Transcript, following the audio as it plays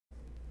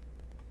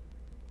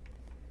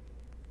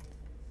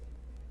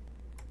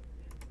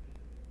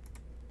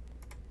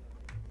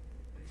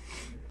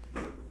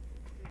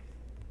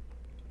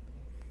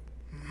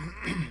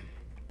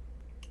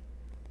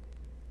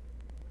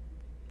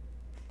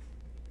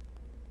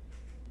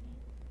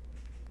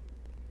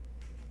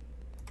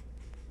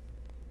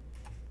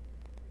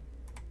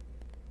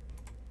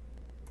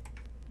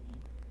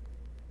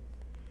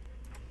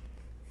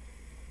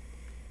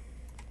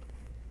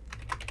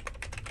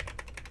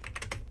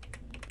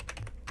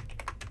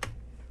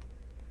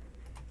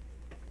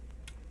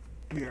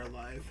We are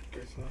live,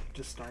 so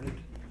just started.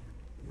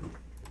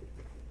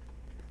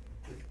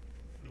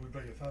 Did we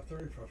break at 5:30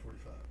 or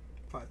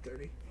 5:45?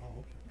 5:30. Oh,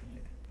 okay.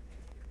 Yeah.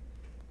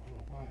 I don't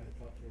know why I had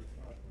 5:45.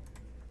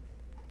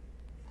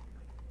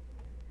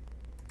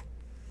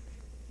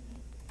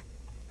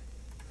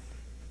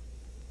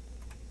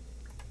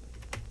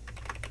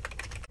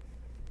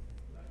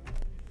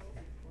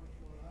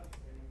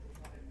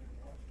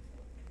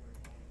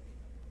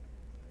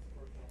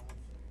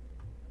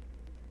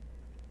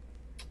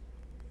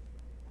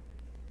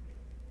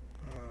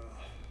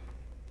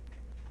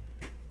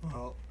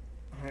 Well,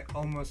 I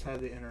almost had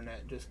the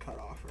internet just cut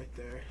off right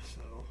there,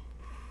 so.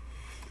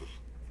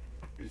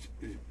 Is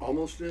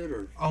almost did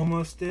or?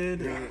 Almost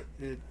did. Yeah.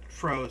 It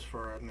froze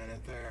for a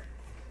minute there.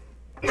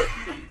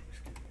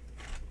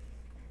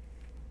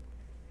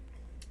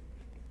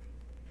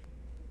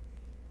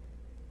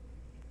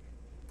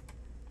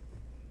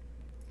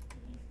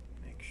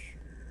 Make sure.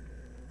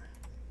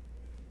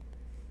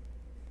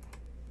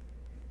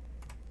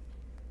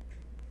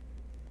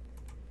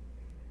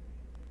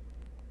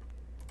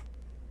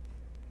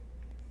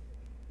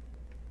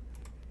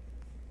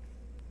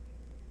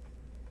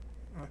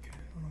 Okay,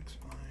 that looks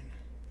fine.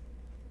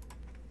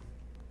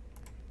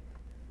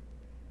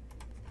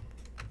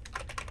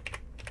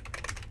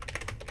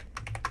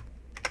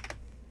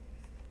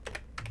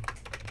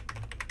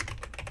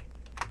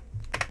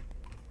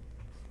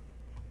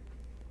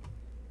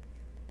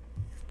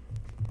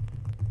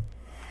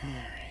 All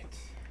right.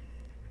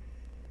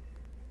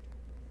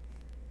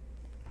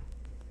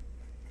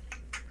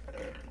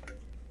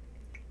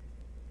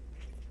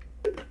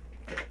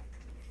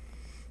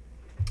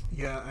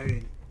 Yeah,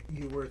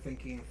 you were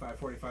thinking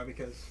 5:45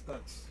 because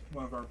that's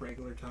one of our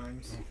regular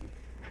times.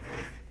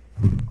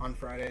 On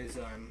Fridays,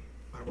 I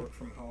work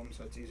from home,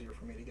 so it's easier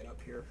for me to get up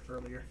here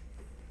earlier.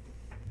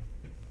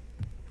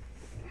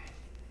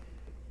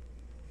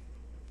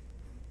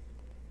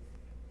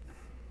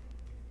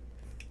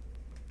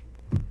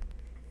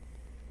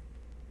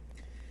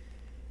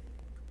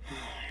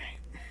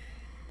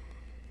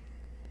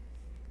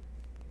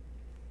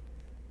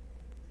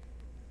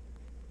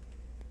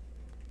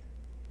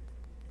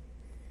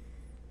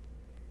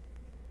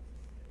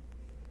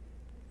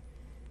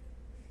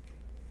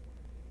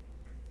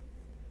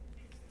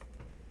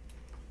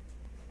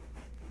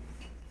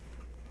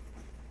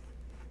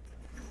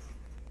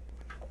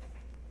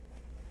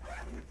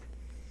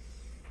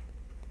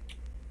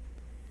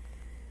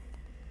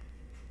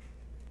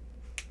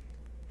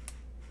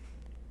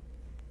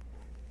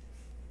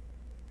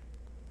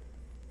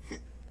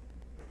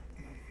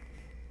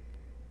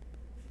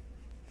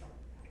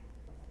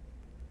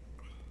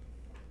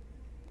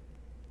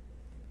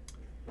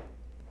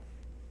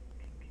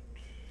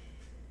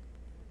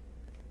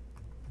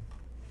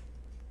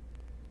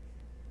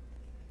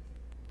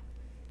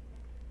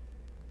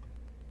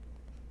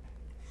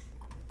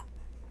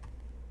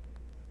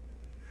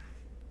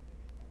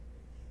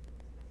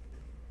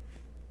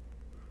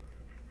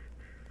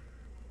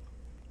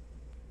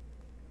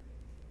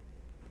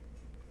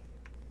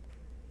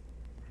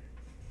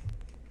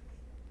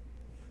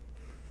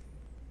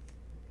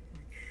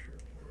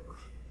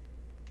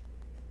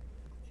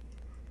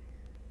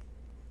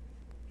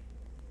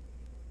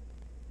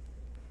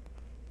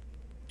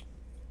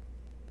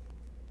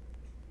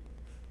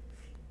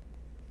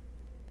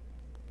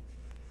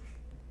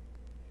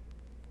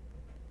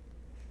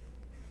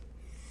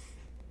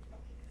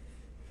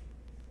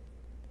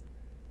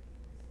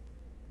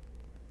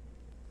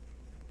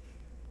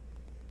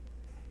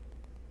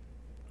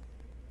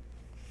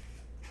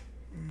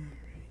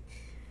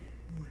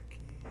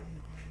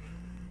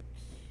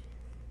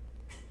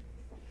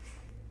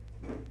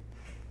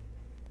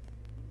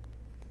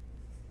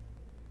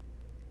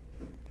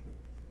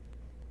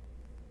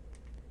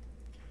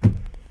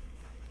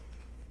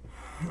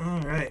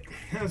 Alright,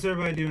 how's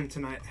everybody doing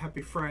tonight?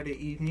 Happy Friday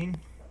evening.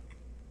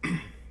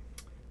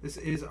 This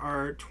is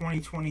our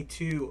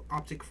 2022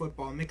 Optic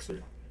Football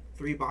Mixer.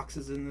 3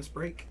 boxes in this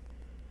break.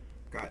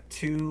 Got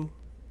 2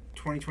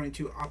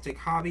 2022 Optic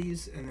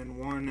Hobbies and then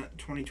 1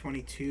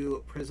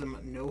 2022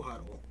 Prizm No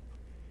Huddle.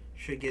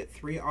 Should get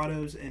 3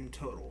 autos in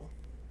total.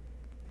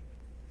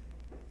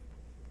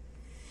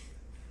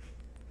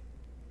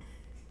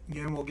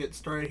 Again, we'll get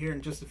started here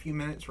in just a few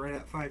minutes, right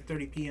at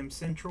 5:30 p.m.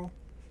 Central.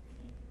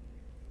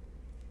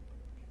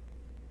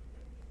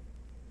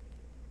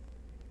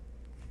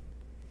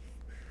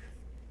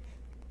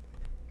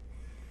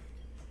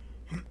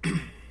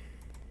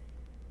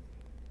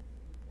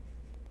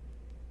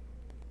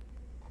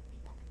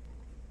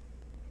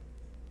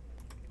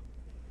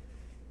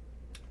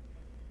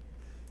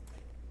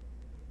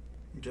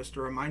 Just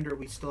a reminder,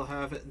 we still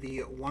have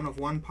the 1 of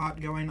 1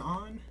 pot going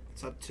on.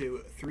 It's up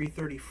to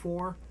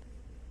 334.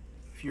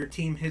 If your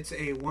team hits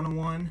a 1 of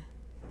 1,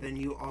 then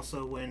you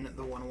also win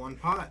the 1 of 1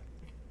 pot.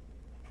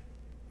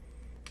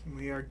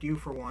 We are due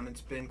for one.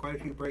 It's been quite a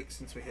few breaks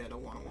since we hit a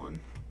 1 of 1.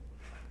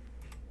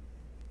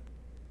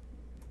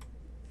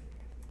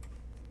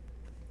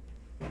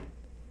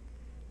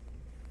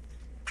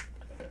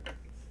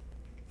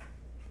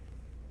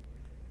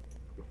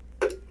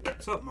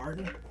 What's up,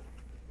 Martin?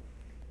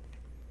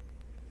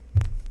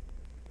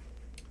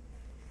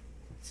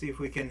 See if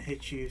we can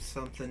hit you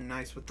something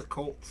nice with the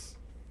Colts.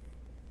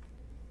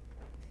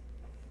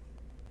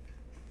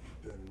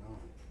 Better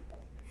not.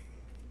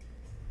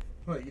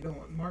 What, you don't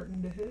want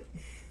Martin to hit?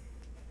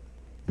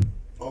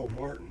 Oh,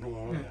 Martin. No, I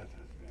don't have to.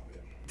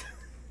 Yeah.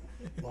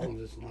 As long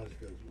as it's not as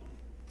good as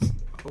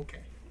mine. Okay.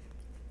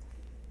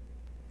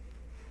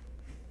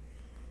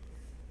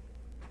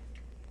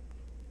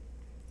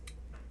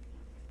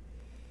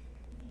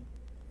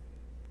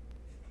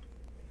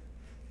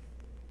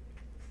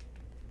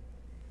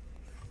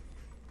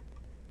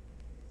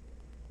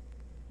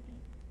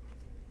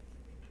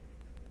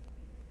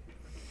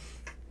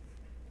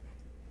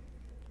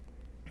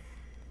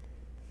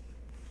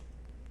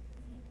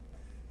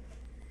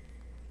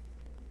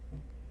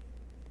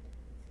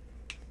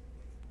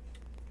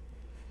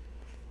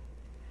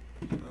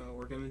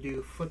 We're going to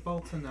do football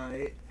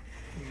tonight.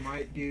 We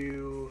might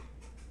do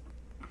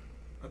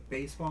a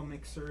baseball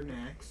mixer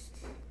next.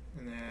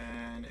 And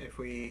then if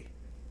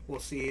we'll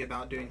see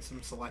about doing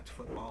some select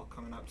football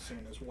coming up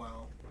soon as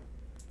well.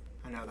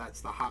 I know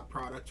that's the hot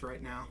product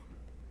right now.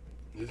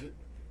 Is it?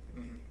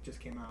 Just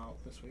came out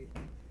this week.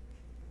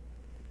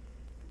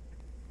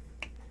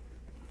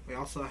 We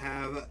also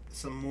have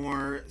some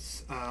more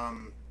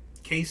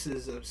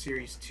cases of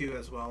Series 2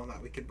 as well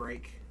that we could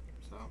break.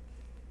 So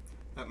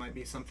that might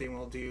be something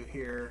we'll do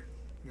here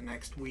in the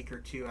next week or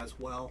two as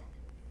well.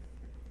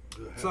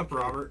 What's up,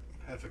 Robert?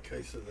 Half a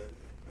case of that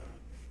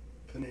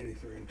Panini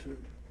 3 and 2.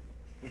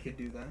 We could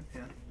do that,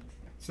 yeah.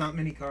 It's not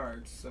many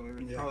cards, so we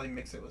would probably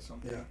mix it with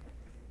something. Yeah.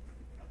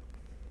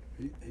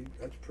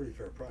 That's a pretty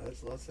fair price.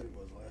 That's less than it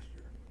was last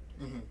year.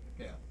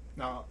 Yeah.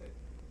 No,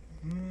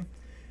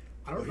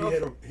 I don't know.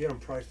 He had them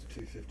priced at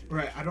 $250.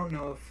 Right. I don't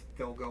know if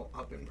they'll go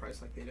up in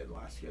price like they did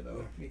last year,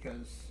 though,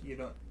 because you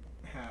don't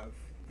have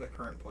the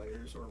current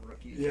players or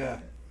rookies. Yeah.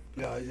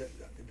 Because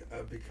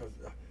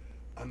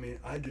I mean,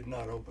 I did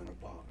not open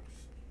a box.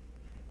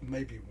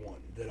 Maybe one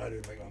that I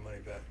didn't make my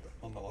money back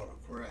on the auto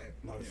card. Right.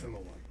 Not a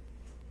single one.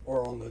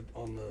 Or on the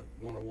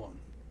 101.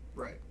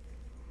 Right.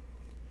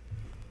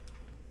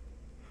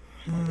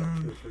 I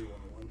got 2 or 3 101s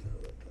out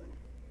of that thing.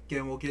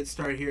 Again, we'll get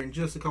started here in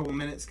just a couple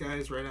minutes,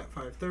 guys, right at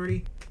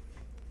 5:30.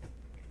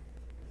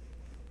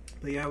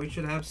 But yeah, we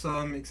should have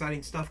some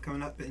exciting stuff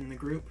coming up in the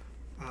group.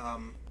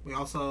 We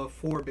also,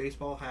 for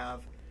baseball,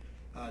 have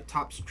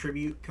Topps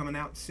Tribute coming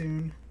out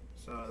soon.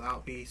 So that'll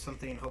be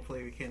something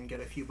hopefully we can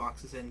get a few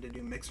boxes in to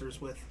do mixers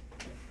with.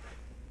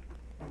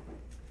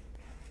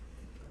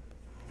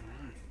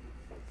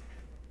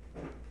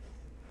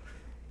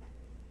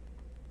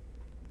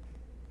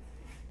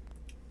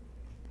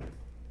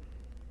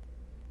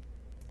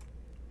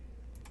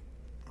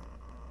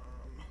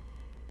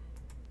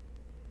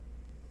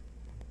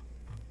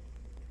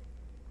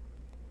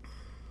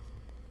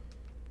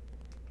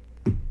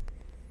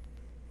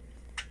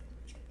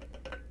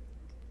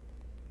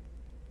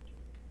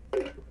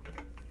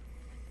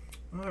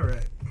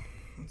 Alright,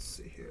 let's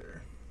see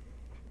here.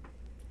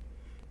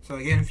 So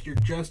again, if you're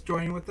just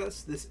joining with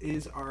us, this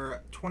is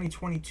our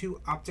 2022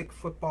 Optic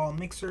Football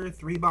Mixer.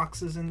 3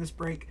 boxes in this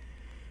break.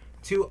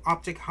 2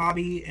 Optic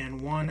Hobby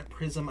and 1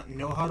 Prizm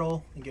No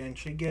Huddle. Again,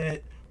 should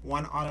get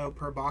 1 auto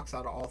per box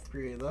out of all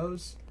 3 of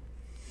those.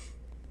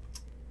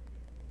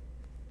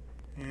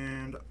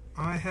 And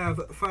I have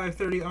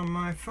 5:30 on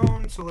my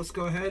phone, so let's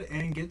go ahead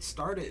and get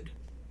started.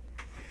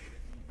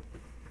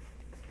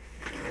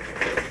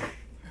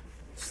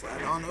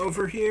 Slide on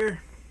over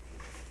here.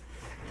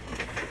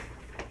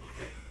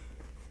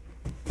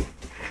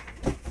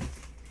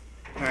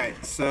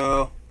 Alright,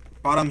 so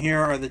bottom here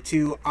are the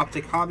 2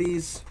 Optic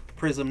Hobbies,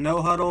 Prizm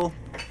No Huddle.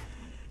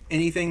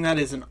 Anything that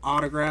is an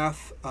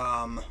autograph,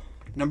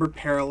 numbered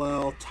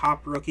parallel,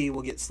 top rookie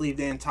will get sleeved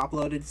and top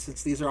loaded.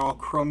 Since these are all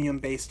chromium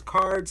based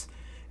cards,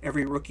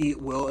 every rookie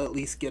will at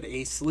least get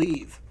a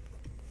sleeve.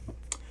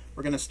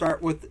 We're going to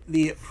start with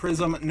the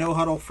Prizm No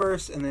Huddle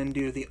first and then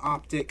do the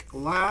Optic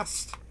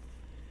last.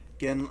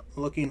 Again,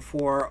 looking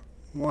for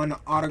 1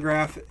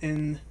 autograph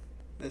in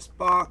this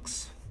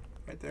box.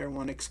 Right there,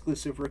 1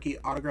 exclusive rookie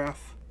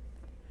autograph.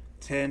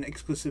 10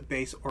 exclusive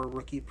base or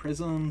rookie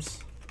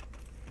Prizms.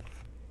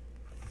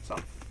 So,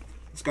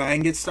 let's go ahead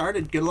and get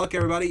started. Good luck,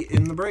 everybody,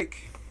 in the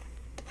break.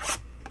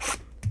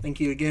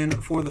 Thank you again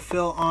for the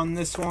fill on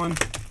this one.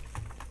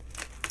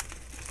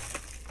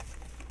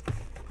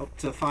 Hope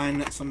to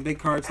find some big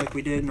cards like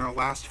we did in our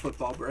last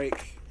football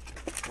break.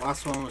 The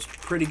last one was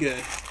pretty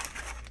good.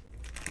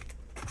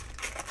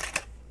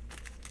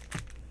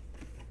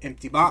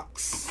 Empty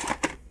box.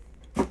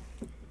 Those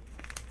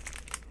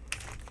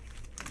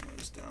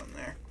down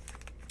there.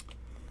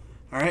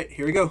 Alright,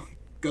 here we go.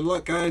 Good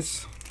luck,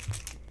 guys.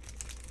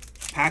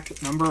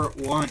 Pack number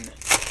 1.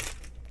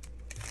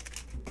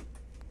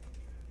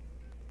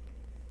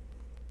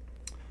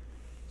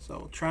 So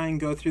we'll try and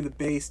go through the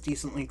base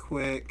decently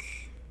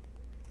quick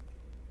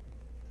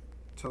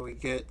until we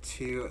get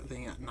to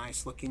the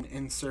nice looking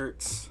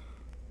inserts.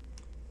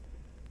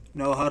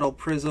 No Huddle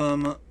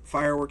Prizm,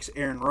 Fireworks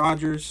Aaron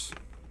Rodgers.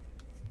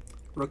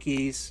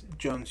 Rookies,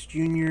 Jones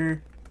Jr.,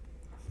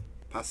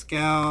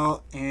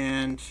 Pascal,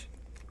 and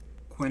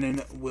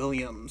Quinnen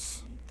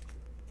Williams.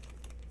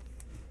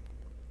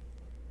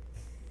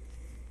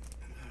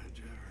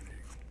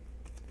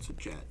 It's a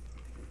Jet.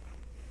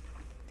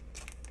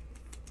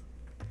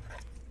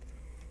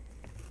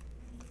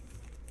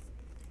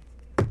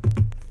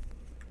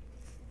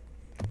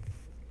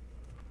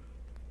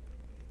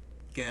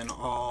 Again,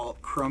 all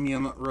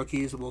Chromium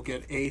rookies will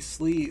get a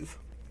sleeve.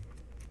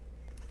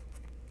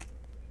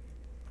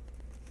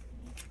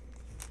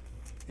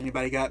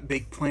 Anybody got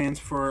big plans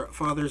for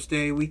Father's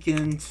Day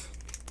weekend?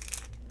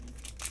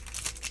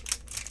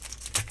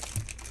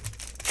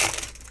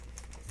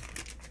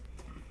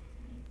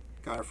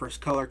 Got our first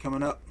color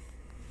coming up.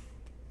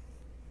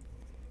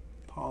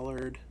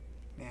 Pollard,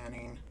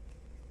 Manning,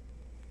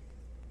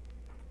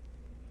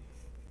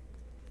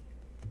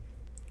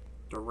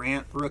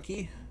 Durant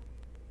rookie,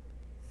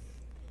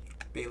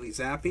 Bailey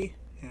Zappi,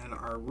 and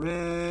our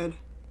red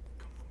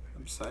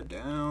upside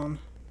down.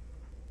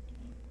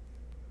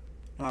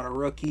 Not a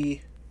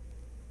rookie.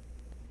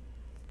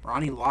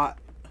 Ronnie Lott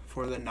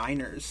for the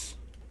Niners.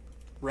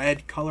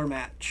 Red color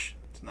match.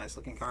 It's a nice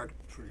looking card.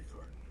 Pretty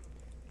card.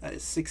 That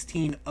is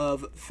 16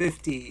 of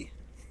 50.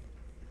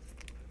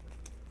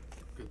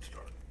 Good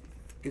start.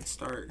 Good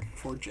start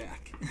for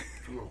Jack.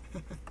 Come on.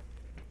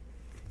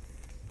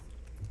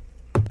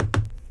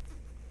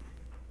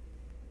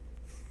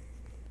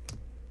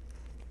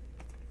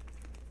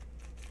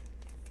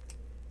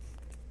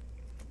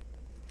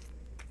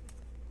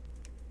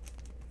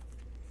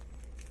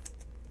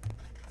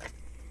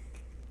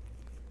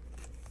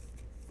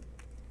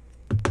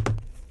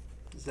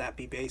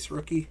 Zappy base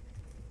rookie.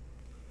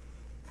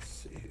 Let's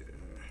see here.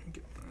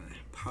 Get my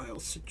pile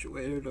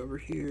situated over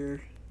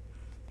here.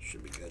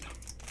 Should be good.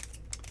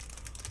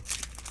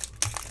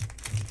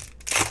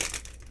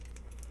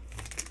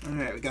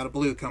 Alright, we got a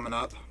blue coming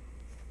up.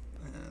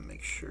 And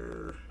make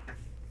sure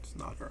it's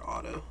not our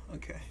auto.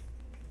 Okay.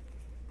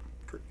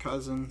 Kirk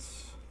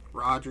Cousins,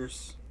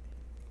 Rodgers,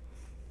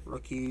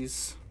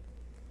 rookies,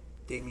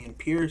 Damian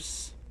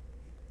Pierce,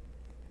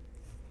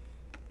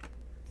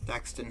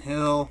 Daxton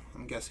Hill.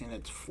 I'm guessing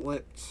it's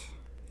flipped.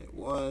 It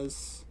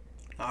was.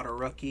 Not a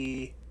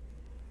rookie.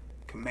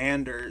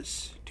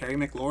 Commanders. Terry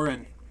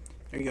McLaurin.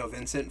 There you go,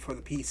 Vincent, for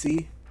the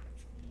PC.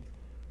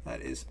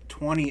 That is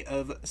 20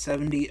 of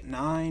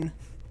 79.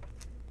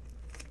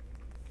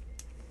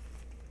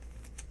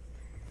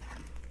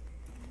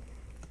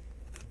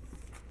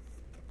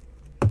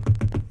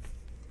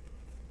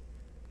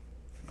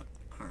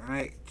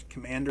 Alright,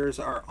 Commanders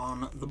are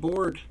on the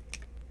board.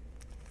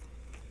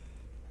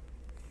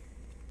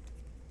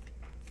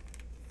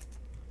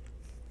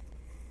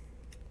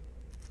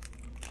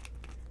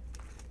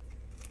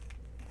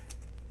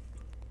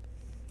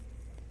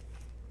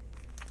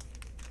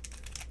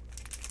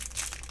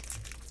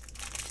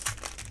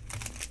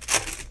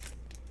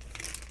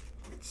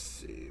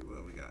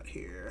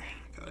 Here,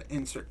 got an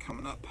insert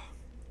coming up.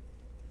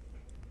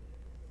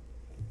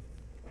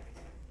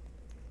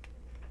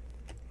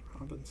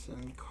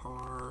 Robinson,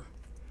 Carr,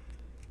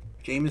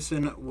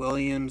 Jameson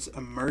Williams,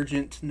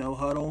 emergent no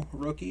huddle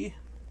rookie,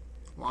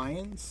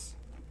 Lions,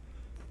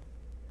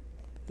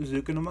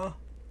 Zuccanama,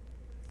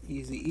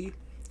 Easy E,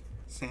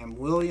 Sam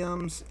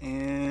Williams,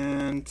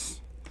 and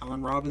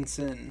Allen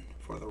Robinson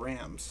for the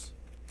Rams.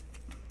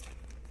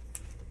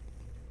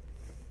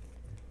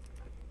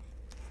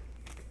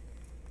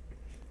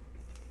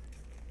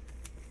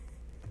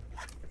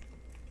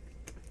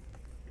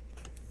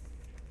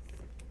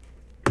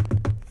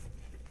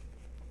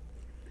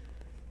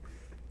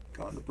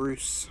 Going to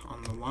Bruce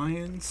on the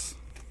Lions.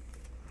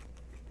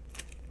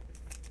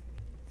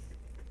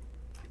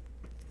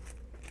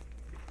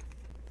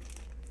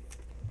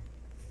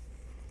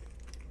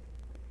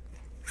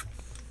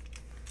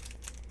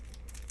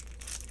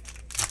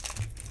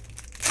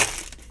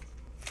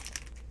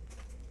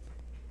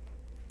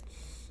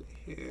 Let's see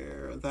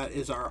here. That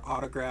is our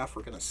autograph.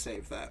 We're going to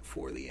save that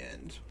for the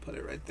end. Put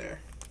it right there.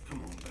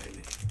 Come on,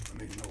 Bailey. I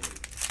mean, no,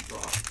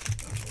 Brock.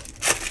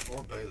 That's what I meant.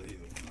 Or Bailey, either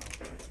one.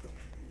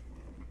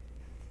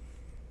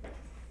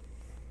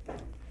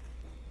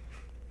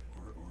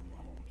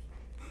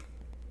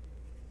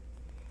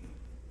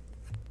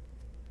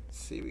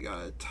 See, we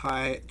got a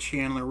Ty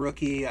Chandler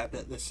rookie. I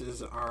bet this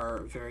is our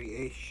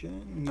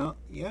variation. No,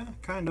 yeah,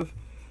 kind of.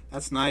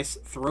 That's nice.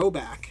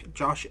 Throwback.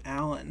 Josh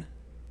Allen.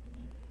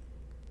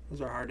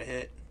 Those are hard to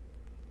hit.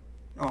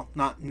 Oh,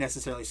 not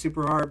necessarily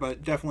super hard,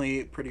 but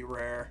definitely pretty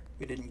rare.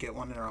 We didn't get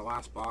one in our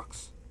last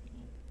box.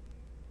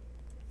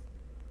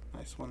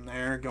 Nice one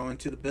there. Going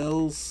to the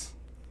Bills.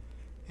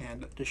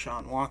 And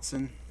Deshaun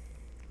Watson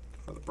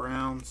for the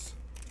Browns.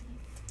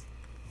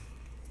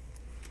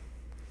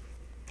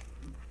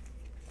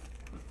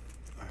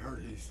 I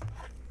heard he's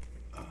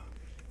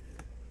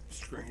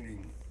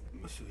screening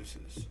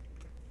masseuses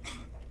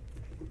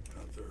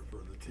out there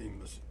for the team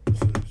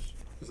masseuse.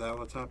 Is that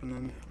what's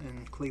happening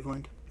in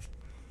Cleveland?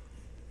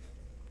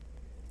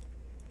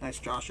 Nice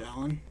Josh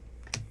Allen.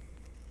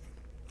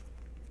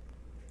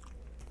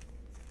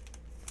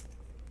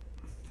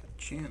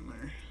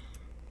 Chandler.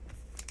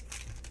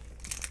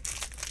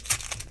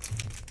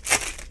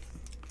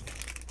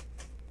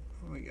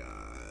 What we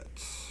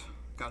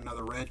got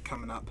another red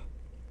coming up.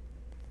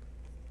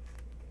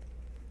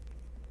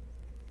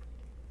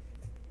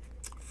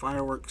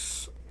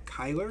 Fireworks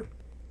Kyler.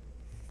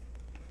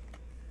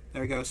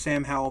 There we go,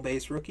 Sam Howell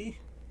base rookie.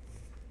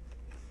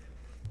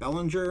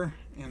 Bellinger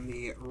and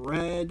the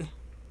red.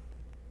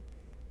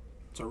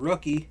 It's a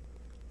rookie.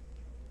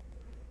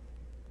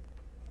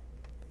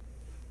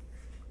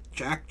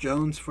 Jack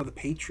Jones for the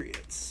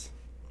Patriots.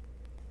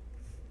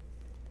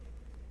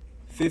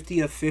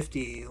 50 of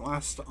 50,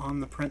 last on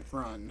the print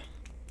run.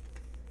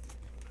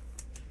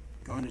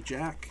 Going to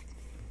Jack.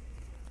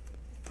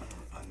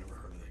 I never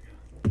heard of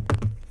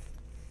that guy.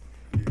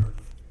 Have you heard of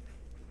him?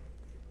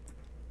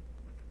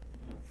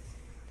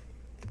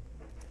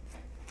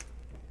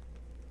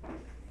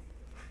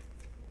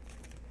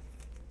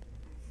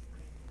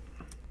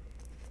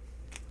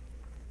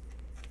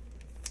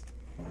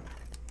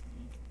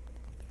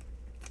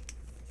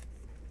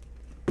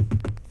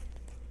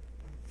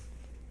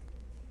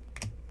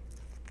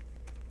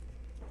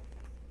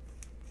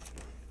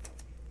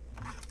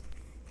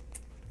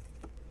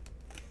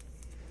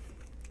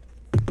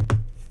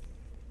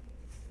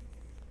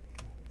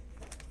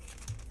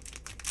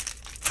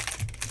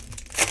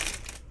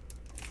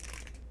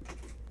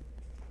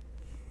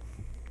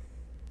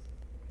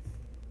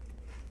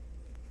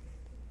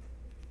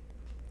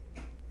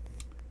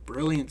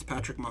 Brilliance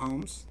Patrick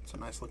Mahomes. It's a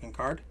nice looking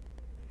card.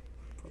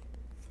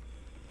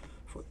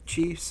 For the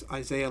Chiefs,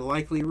 Isaiah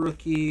Likely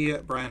rookie,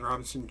 Brian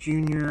Robinson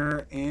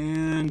Jr.,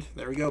 and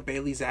there we go,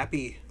 Bailey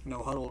Zappi,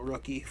 no Huddle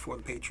rookie for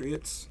the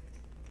Patriots.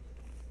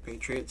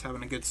 Patriots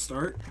having a good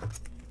start.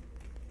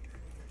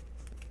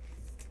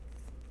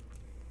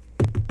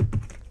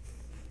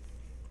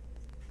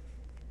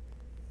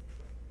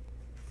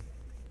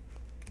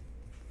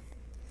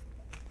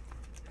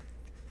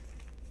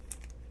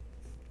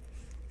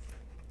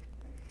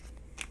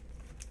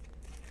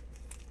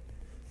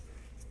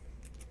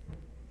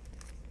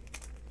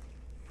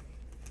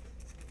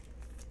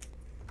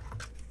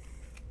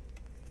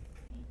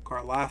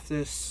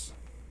 Karlaftis.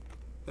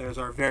 There's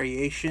our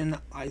variation,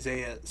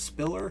 Isaiah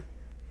Spiller.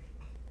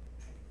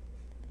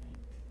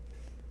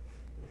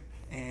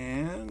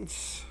 And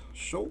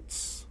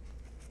Schultz.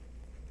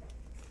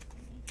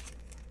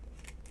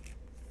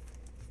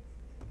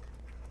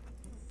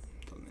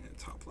 Don't need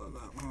to top load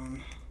that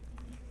one.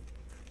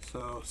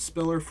 So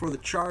Spiller for the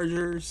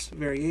Chargers,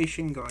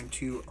 variation going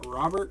to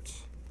Robert.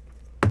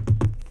 It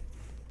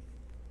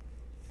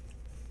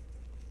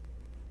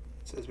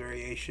says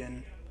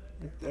variation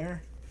right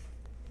there.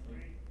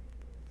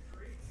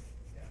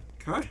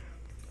 Okay.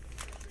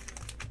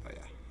 Oh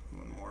yeah,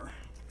 one more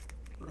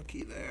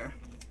rookie there.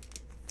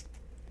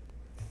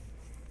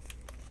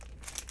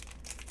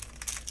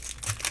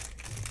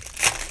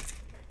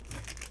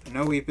 I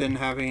know we've been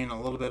having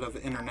a little bit of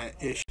internet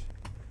issue.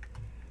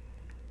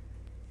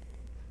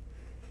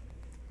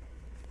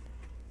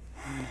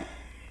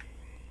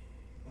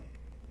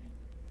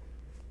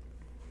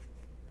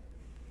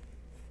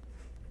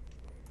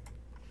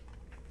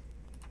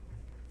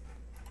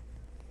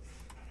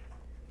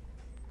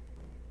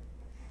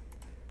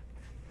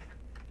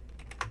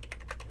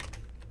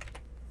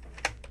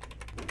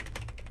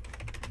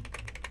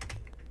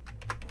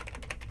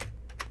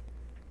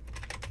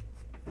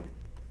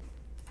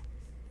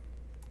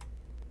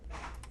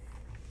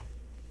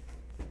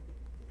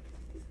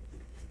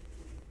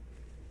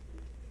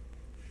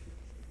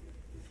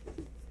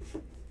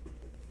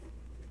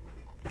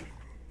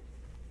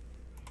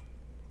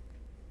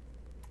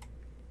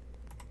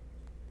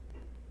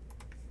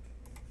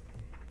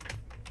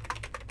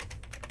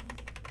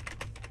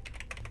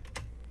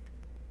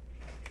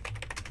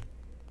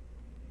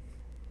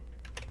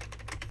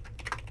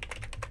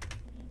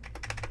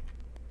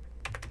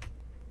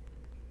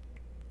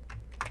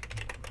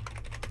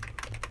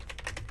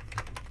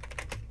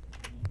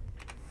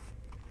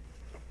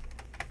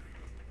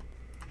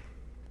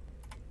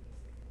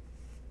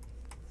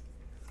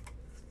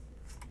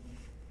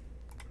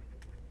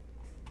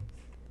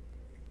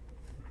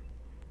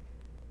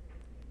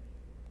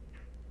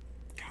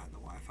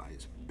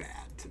 Is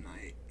bad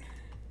tonight.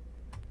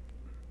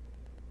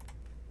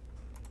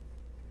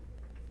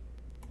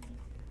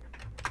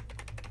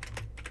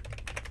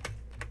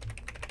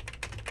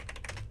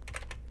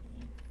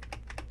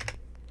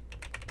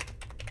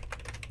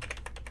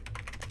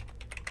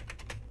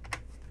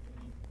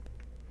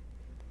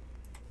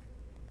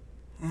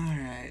 All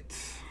right.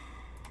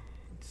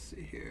 Let's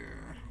see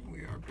here.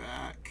 We are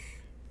back.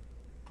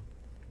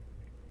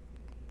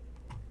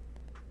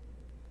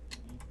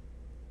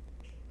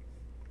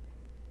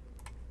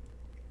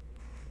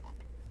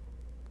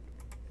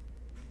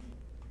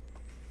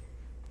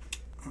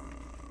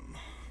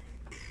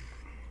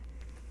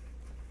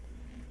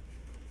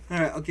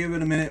 Alright, I'll give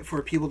it a minute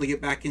for people to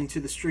get back into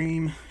the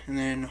stream, and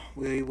then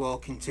we will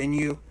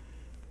continue.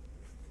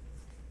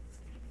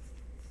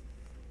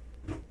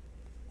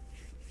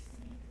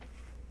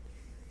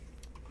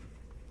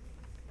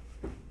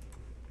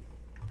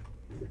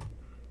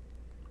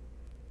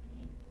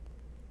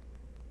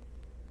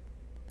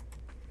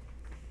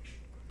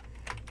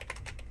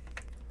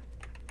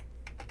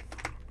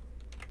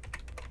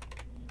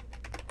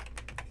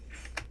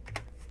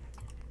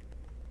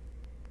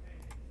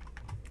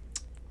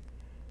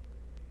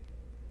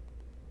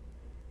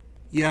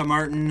 Yeah,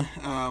 Martin,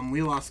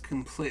 we lost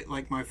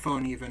my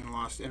phone even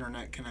lost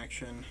internet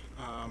connection.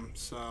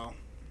 So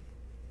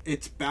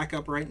it's back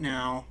up right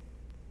now.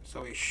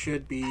 So we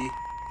should be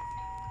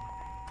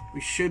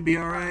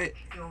all right.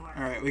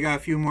 All right, we got a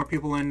few more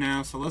people in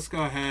now, so let's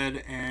go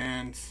ahead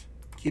and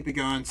keep it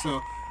going.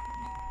 So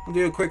we'll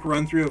do a quick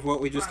run through of what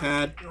we just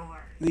had.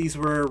 These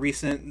were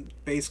recent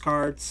base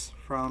cards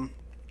from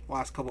the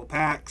last couple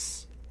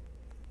packs.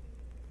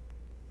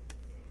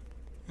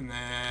 And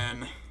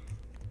then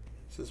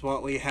this is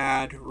what we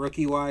had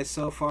rookie-wise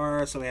so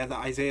far. So we had the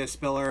Isaiah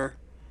Spiller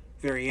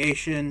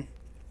variation,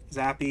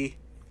 Zappy,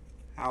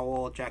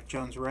 Owl, Jack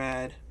Jones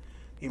red,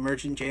 the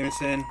Emergent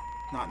Jameson,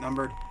 not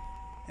numbered,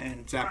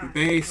 and Zappy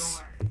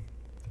base.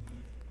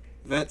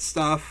 Vet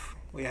stuff,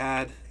 we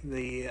had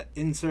the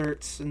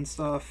inserts and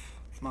stuff,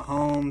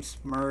 Mahomes,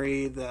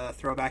 Murray, the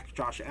throwback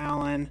Josh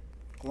Allen,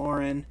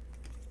 Glorin,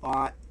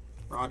 Lott,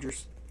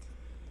 Rodgers.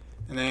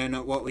 And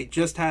then what we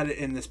just had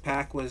in this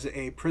pack was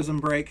a Prizm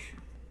break,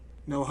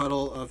 no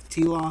huddle of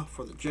T-Law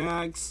for the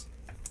Jags.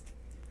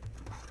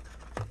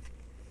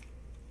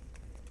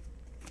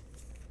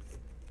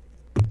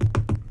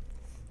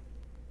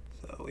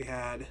 So we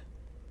had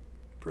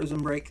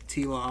Prizm break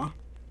T-Law.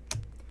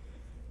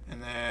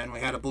 And then we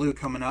had a blue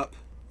coming up.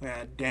 We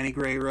had Danny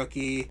Gray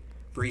rookie,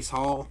 Breece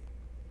Hall.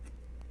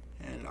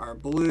 And our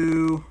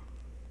blue,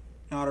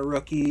 not a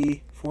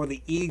rookie, for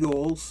the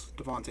Eagles,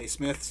 Devontae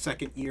Smith,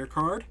 second year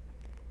card.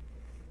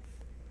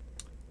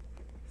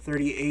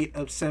 38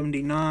 of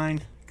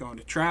 79 going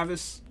to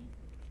Travis.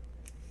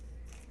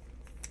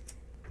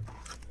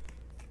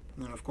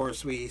 And then, of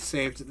course, we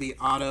saved the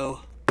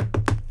auto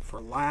for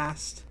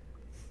last.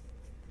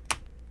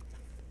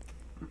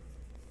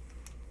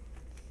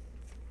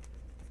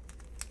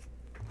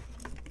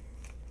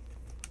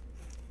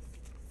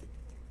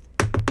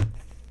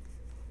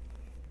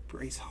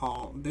 Breece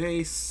Hall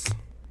base.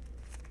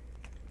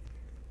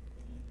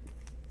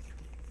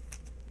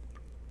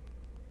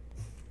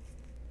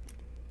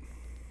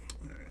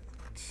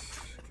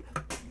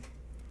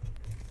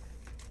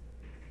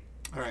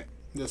 Alright,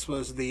 this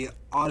was the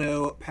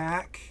auto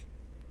pack.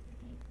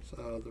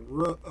 So the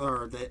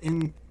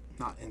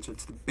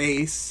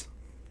base.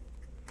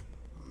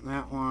 On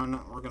that one,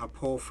 we're gonna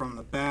pull from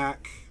the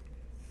back.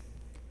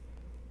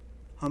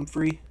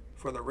 Humphrey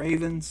for the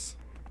Ravens.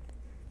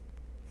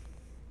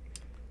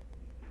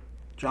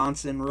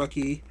 Johnson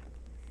rookie.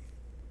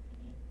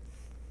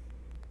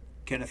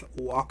 Kenneth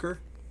Walker.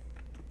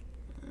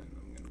 And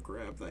I'm gonna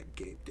grab that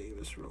Gabe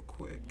Davis real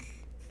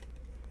quick.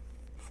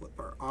 Flip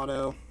our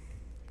auto.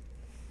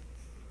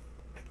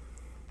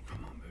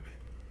 Come on, baby.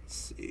 Let's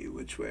see,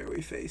 which way are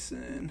we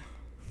facing?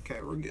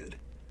 Okay, we're good.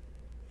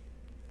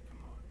 Come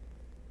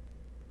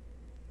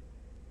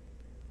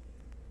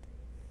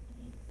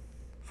on.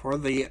 For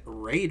the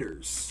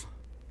Raiders,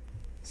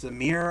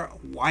 Zamir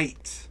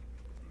White.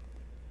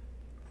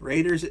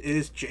 Raiders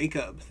is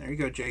Jacob. There you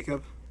go,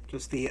 Jacob.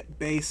 Just the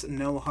base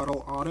no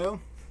huddle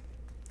auto.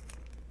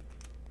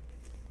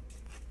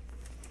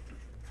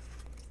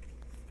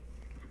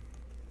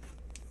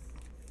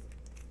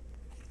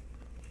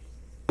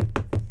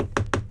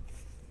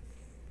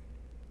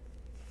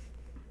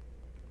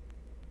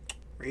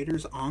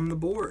 Raiders on the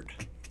board.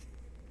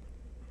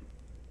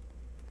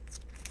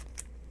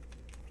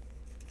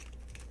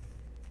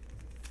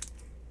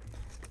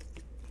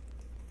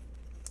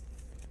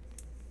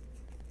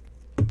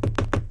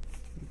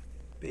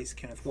 Base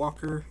Kenneth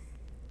Walker.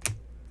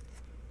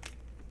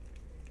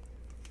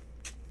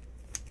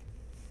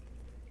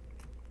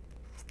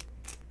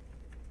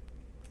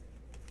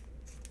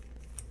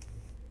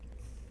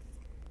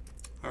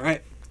 All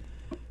right.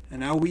 And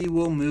now we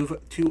will move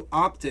to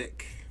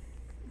Optic.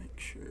 Make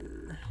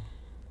sure.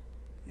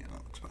 Yeah,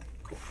 that looks fine.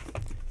 Cool.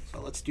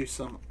 So let's do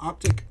some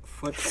Optic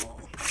Football.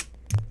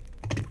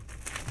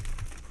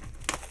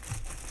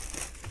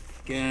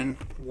 Again,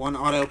 one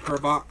auto per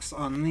box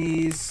on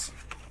these.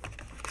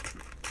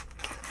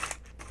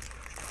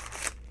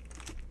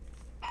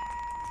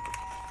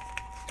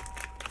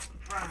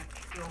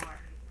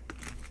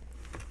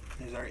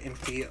 There's our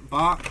empty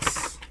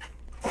box.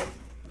 Alright,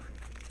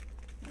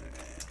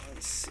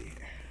 let's see here.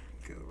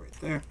 Go right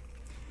there.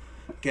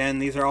 Again,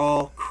 these are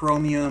all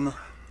chromium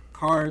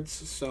cards,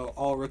 so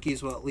all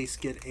rookies will at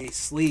least get a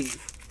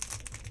sleeve.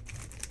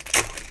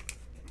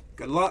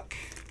 Good luck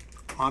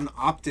on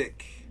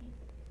Optic.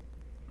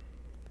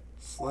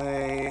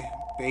 Slay,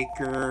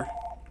 Baker,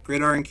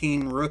 Gridiron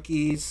King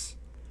rookies,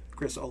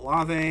 Chris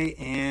Olave,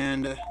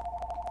 and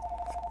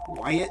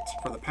Wyatt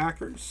for the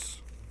Packers.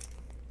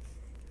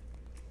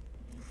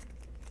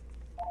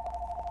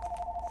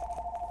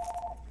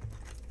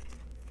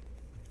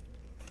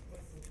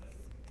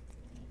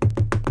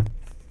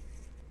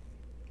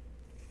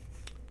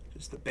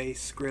 Just the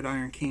base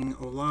Gridiron King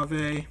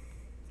Olave.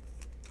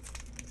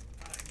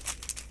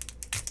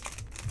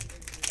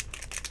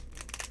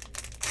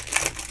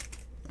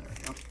 There we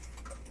go.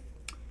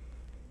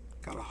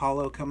 Got a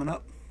hollow coming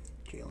up.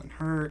 Jalen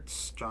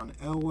Hurts, John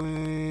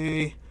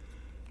Elway,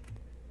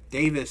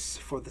 Davis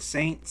for the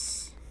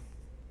Saints,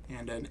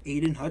 and an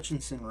Aiden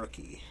Hutchinson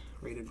rookie.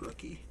 rated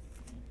rookie.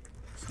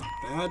 It's not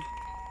bad.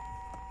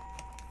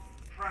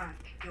 Front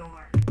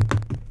door.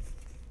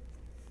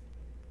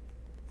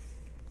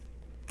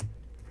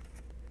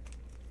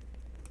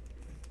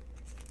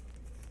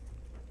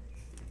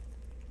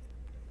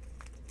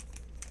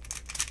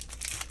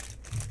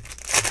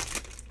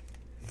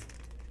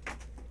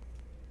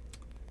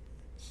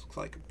 Looks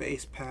like a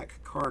base pack.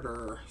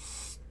 Carter,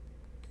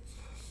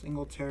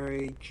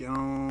 Singletary,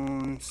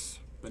 Jones,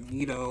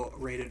 Benito,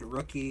 rated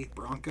rookie,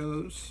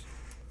 Broncos.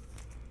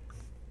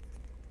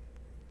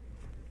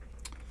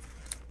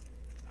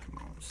 Come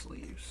on,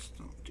 sleeves.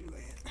 Don't do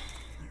that.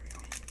 There we go.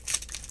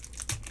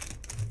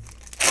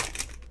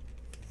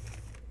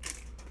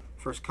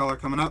 First color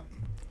coming up.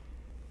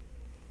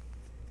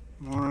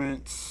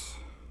 Lawrence,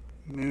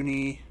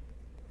 Mooney.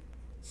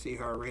 See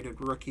who our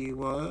rated rookie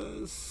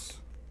was.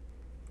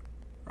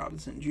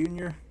 Robinson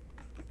Jr.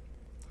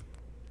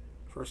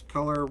 First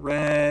color,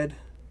 red,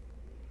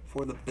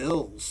 for the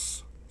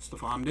Bills,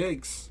 Stephon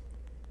Diggs.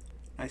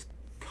 Nice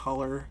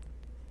color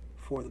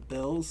for the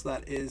Bills.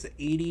 That is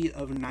 80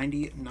 of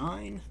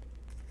 99.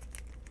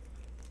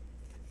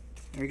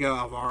 There you go,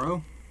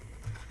 Alvaro.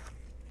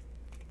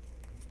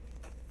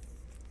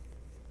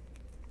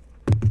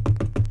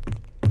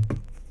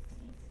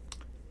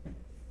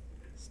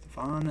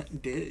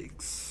 Stephon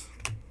Diggs.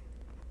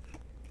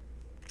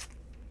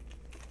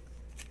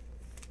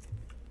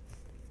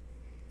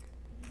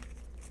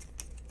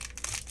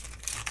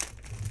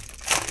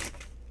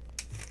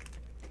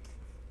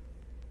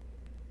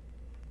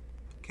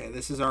 Okay,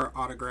 this is our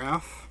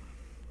autograph.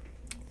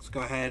 Let's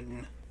go ahead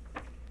and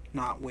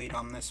not wait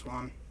on this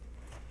one.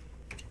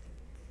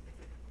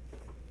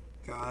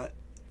 Got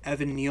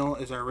Evan Neal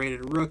is our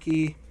rated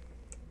rookie.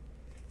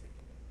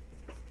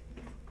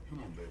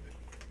 Come on, baby.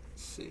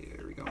 Let's see,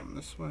 are we going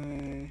this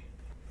way?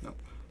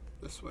 Nope,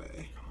 this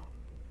way. Come on.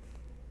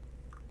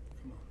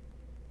 Come on.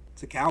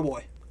 It's a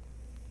Cowboy.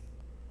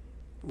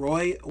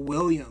 Roy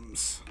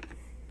Williams.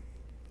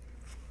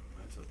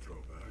 That's a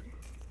throwback.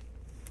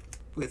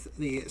 With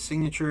the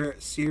signature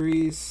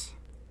series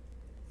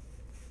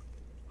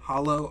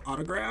hollow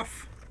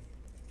autograph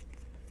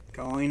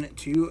going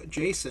to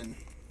Jason.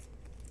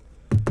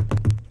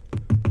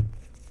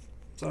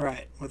 It's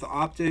alright. With the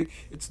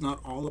Optic, it's not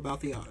all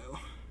about the auto.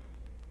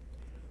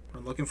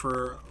 We're looking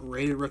for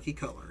rated rookie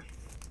color.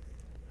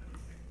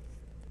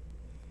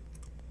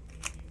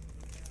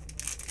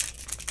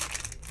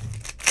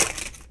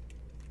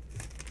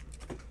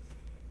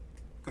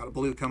 Got a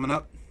blue coming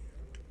up.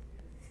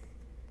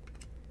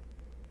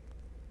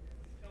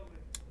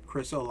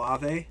 Chris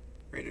Olave,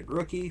 rated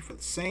rookie for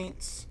the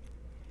Saints.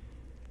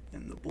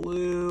 And the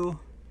blue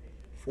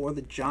for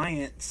the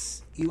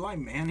Giants, Eli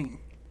Manning.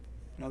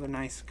 Another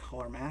nice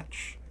color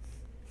match.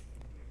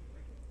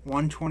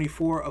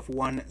 124 of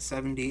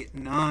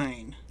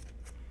 179.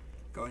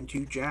 Going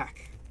to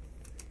Jack.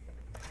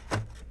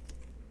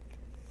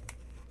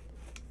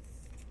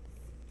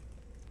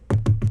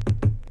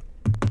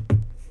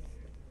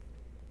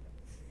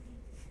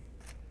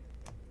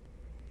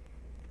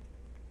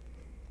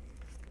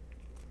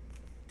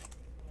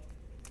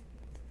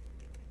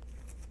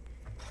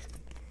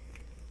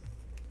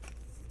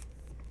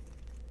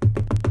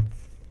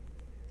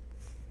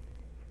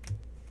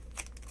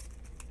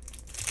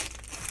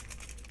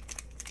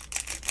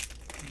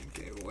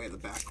 The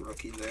back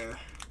rookie there.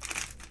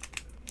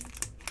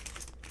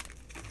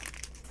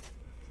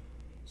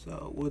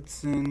 So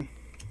Woodson,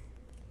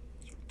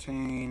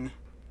 Sertain,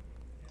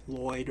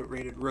 Lloyd,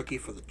 rated rookie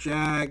for the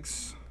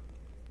Jags.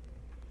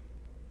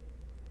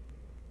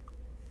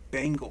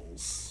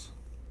 Bengals.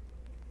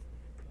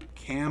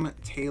 Cam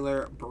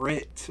Taylor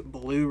Britt,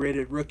 blue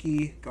rated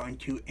rookie, going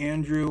to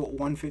Andrew,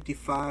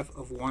 155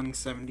 of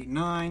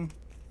 179.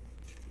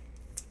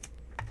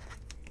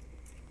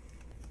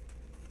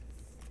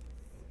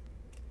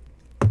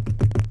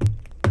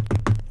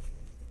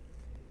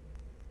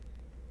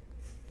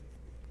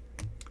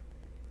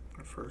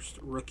 First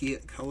rookie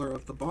color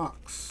of the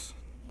box.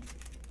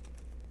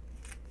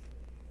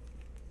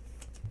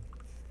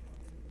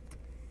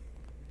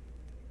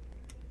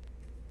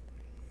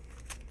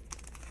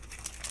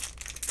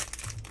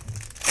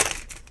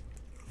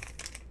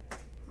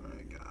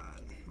 I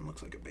got,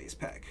 looks like a base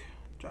pack.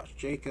 Josh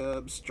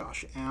Jacobs,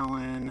 Josh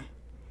Allen,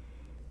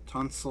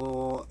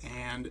 Tunsil,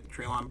 and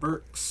Treylon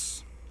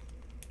Burks.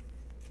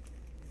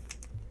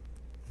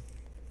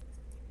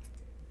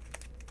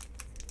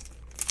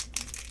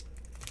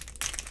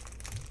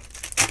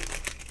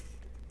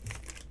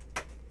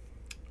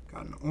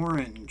 Got an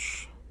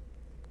orange.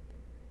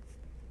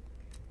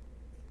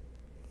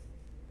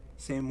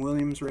 Sam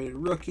Williams, rated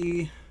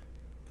rookie.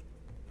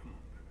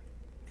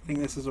 I think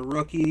this is a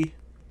rookie.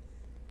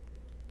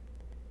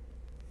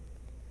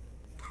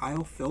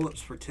 Kyle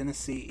Phillips for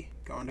Tennessee,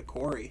 going to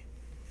Corey.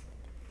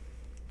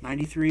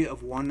 93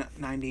 of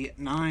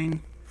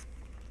 199.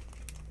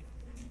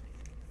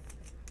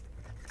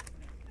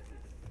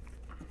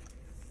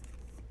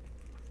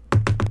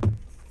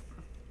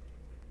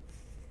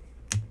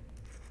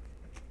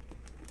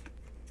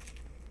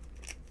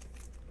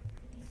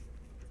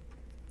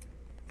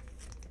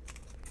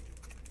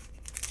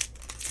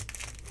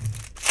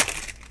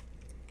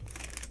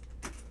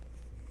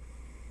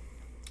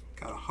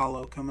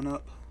 Hollow coming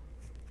up.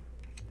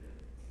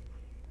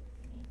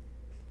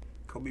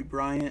 Kobe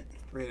Bryant,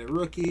 rated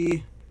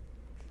rookie.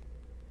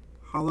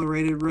 Hollow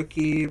rated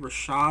rookie,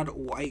 Rashad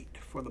White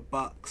for the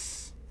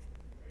Bucks.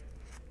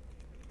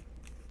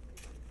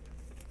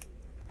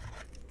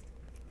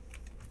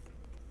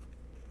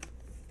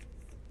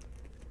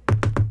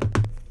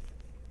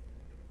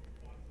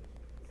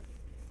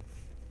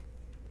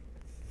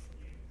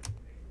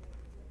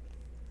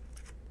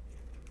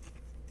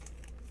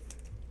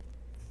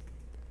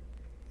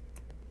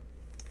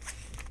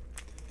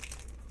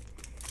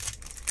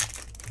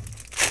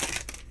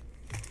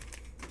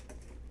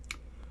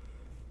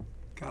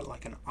 Got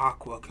like an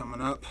aqua coming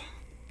up.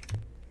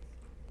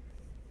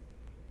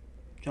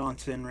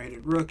 Johnson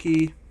rated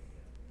rookie.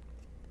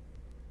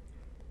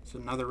 It's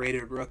another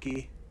rated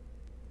rookie.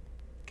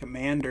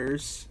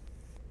 Commanders,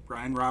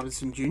 Brian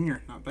Robinson Jr.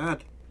 Not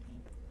bad.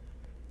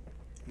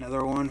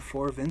 Another one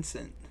for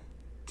Vincent.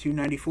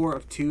 294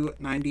 of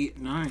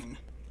 299.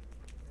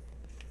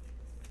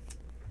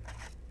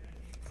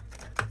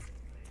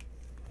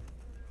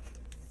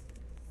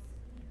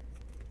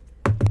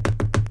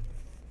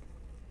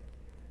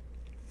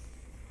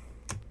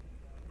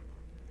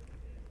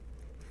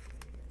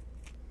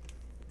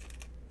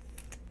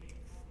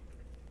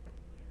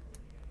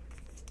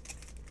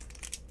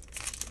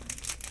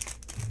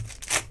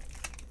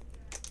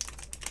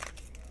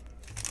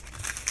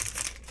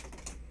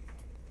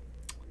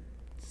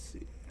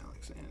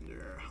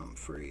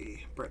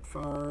 Humphrey, Brett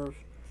Favre,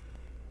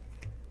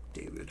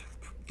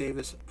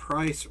 Davis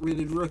Price,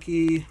 rated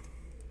rookie.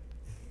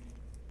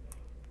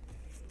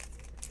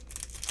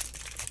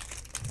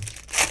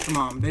 Come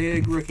on,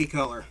 big rookie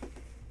color.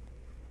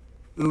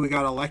 Ooh, we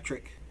got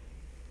electric.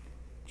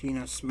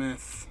 Geno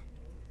Smith,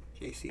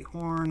 J.C.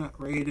 Horn,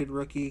 rated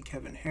rookie.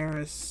 Kevin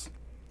Harris.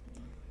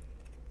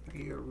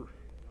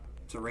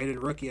 It's a rated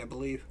rookie, I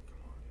believe.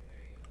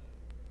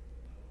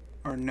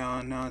 Or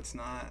no, it's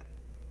not.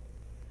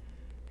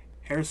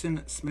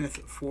 Harrison Smith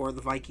for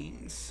the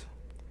Vikings.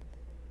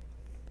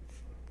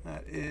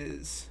 That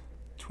is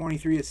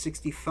 23 of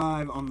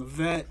 65 on the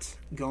vet,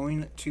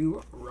 going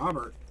to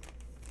Robert.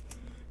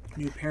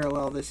 New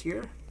parallel this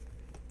year.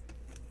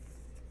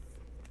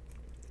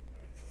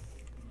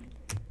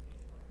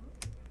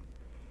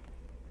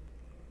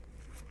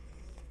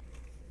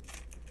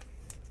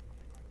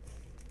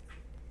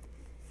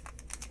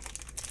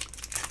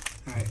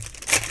 All right.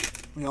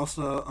 We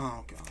also,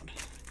 oh God.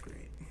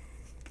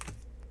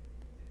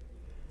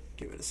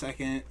 Give it a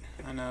second.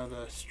 I know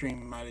the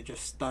stream might have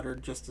just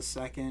stuttered just a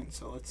second,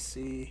 so let's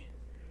see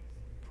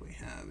if we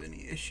have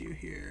any issue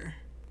here.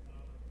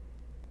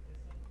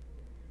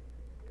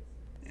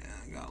 Yeah,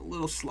 I got a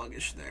little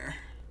sluggish there.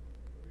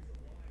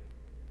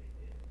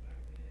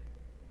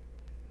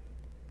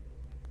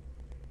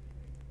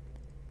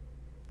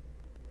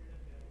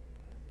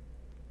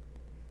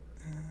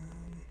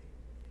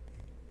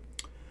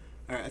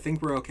 Alright, I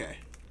think we're okay.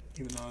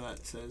 Even though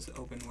that says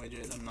open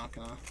widget, I'm not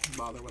going to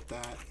bother with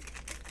that.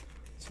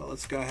 So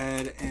let's go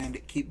ahead and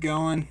keep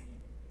going.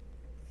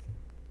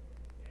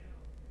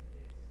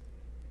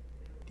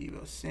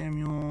 Deebo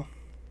Samuel.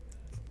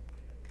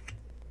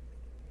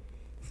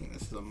 I think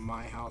this is a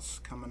My House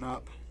coming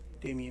up.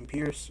 Damian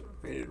Pierce,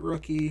 rated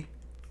rookie.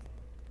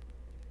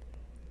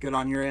 Good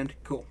on your end?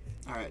 Cool.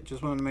 Alright,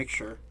 just wanted to make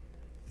sure.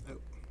 Oh.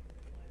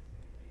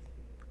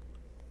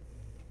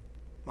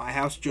 My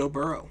House, Joe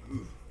Burrow.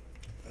 Ooh,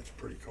 that's a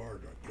pretty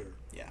card right there.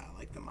 Yeah, I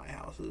like the My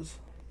Houses.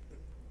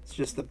 It's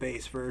just the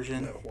base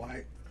version. That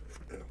white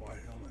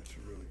helmet's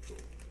really cool.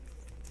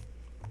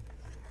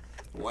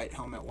 White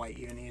helmet, white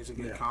uni is a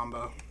good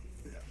combo.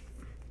 Yeah.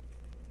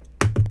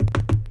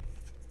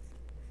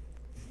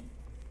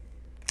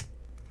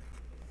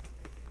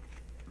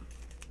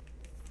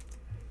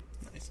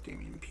 Nice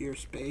Damian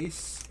Pierce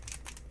base.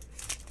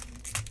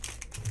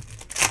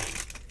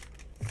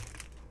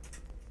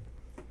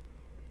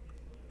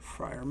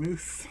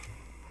 Freiermuth.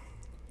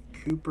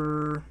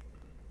 Cooper.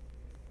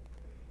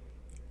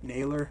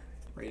 Naylor,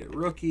 rated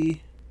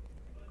rookie.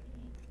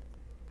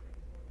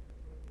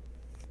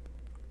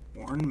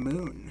 Warren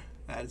Moon.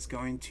 That is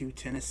going to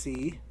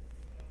Tennessee.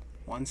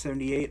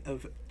 178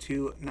 of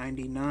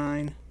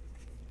 299.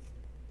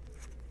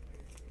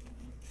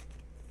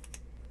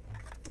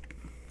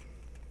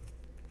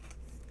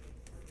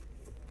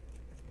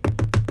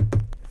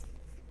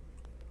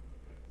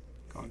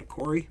 Going to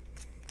Corey.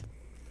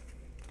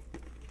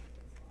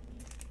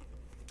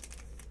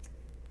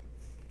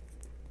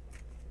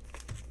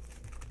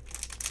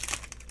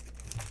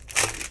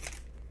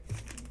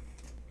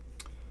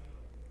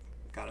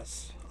 Got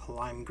us a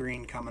lime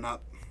green coming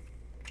up.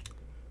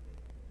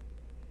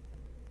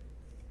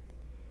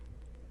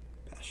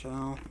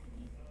 Bashal.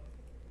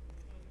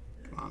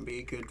 Come on, be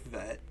a good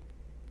vet.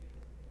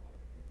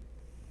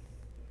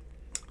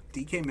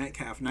 DK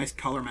Metcalf, nice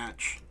color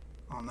match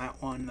on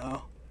that one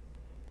though.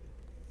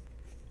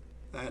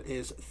 That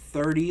is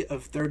 30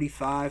 of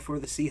 35 for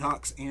the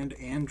Seahawks and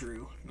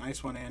Andrew.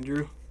 Nice one,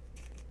 Andrew.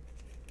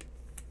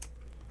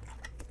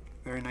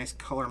 Very nice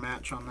color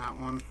match on that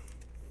one.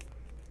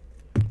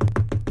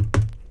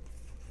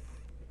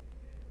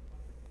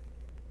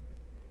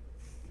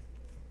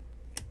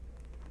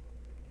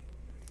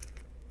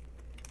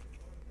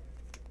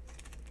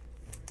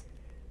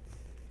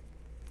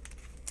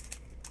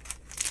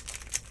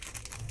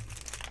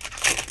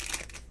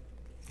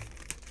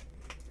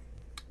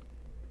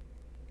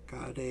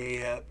 Got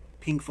a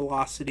pink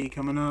velocity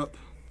coming up.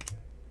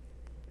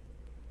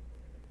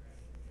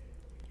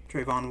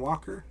 Trayvon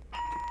Walker.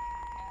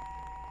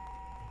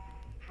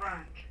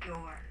 Front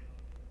door.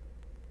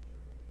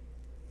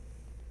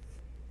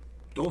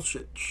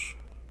 Dulcich.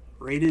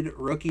 Rated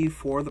rookie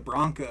for the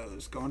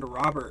Broncos. Going to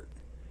Robert.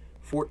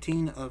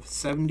 14 of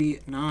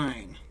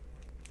 79.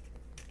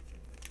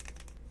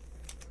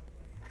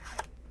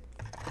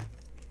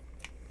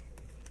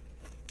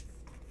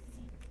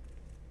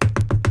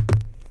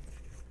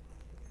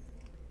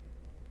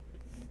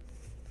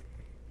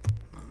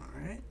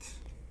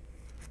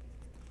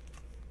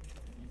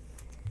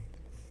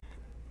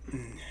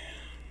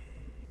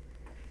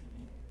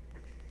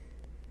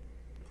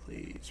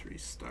 Please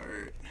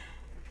restart.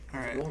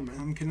 Alright,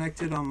 I'm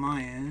connected on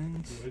my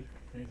end. Good.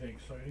 Anything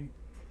exciting?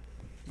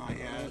 Not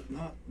yet.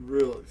 Not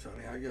real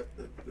exciting. I got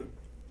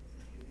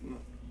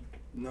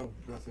no,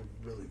 nothing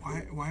really.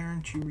 Why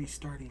aren't you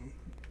restarting?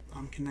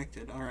 I'm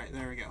connected. Alright,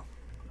 there we go.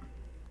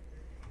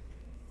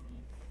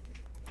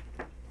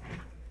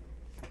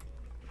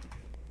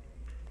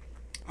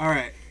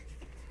 Alright.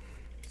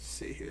 Let's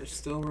see here.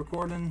 Still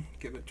recording.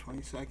 Give it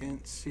 20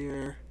 seconds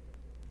here.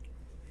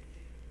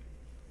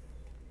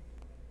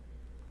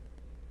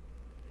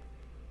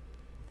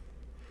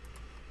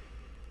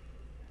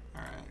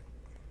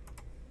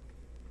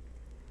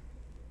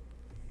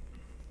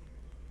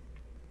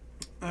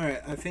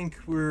 Alright, I think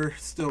we're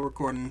still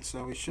recording,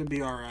 so we should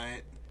be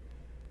alright.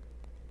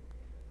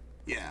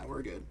 Yeah,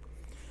 we're good.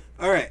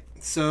 Alright,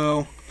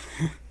 so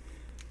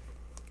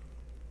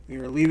we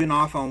were leaving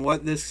off on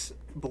what this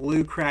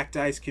blue cracked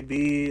ice could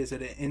be. Is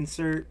it an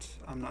insert?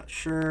 I'm not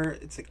sure.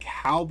 It's a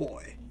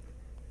cowboy.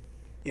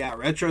 Yeah,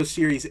 Retro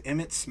Series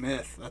Emmitt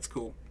Smith. That's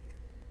cool.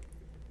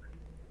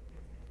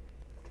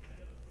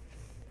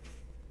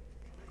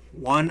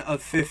 1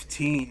 of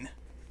 15.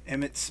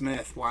 Emmitt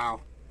Smith.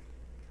 Wow.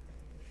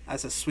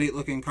 That's a sweet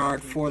looking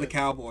card for the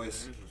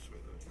Cowboys.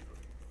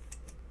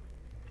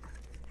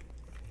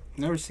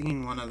 Never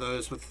seen one of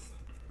those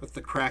with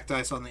the cracked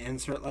ice on the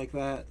insert like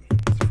that.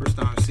 It's the first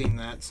time I've seen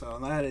that. So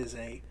that is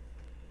a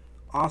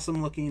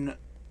awesome looking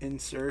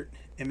insert.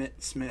 Emmitt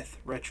Smith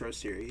Retro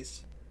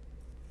Series.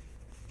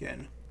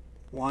 Again,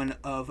 1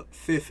 of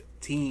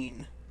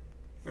 15.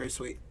 Very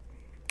sweet.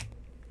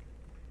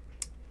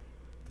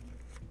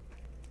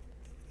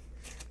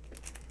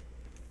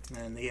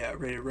 And the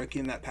rated rookie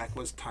in that pack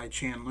was Ty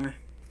Chandler.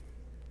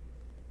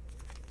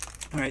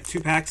 Alright,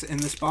 2 packs in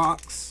this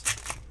box.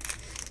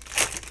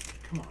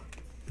 Come on.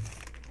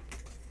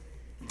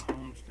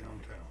 Mahomes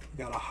downtown.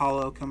 We got a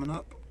hollow coming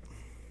up.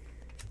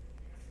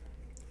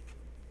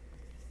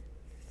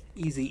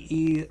 Easy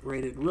E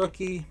rated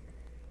rookie.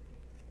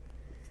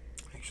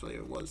 Actually,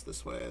 it was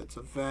this way. It's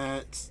a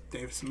vet.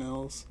 Davis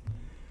Mills.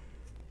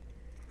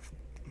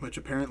 Which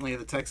apparently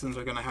the Texans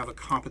are going to have a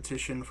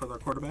competition for their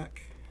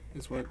quarterback.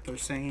 Is what they're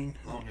saying.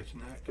 Longest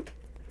neck.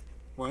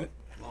 What?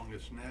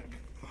 Longest neck.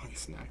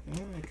 Longest neck.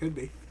 Yeah, it could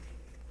be.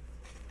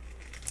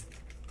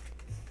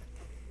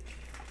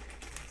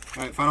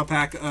 Alright, final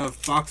pack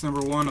of box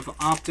number 1 of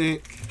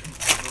Optic.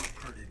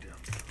 Pretty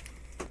downtown.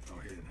 Oh,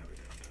 he didn't have it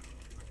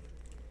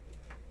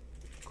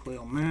downtown.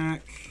 Khalil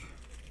Mack.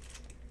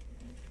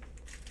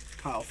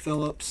 Kyle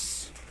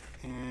Phillips.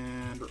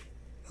 And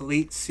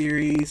Elite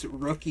Series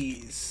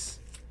rookies.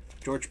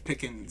 George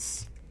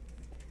Pickens.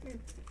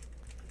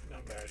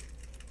 Not bad.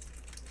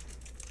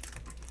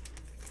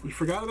 You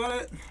forgot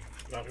about it?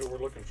 Not who we're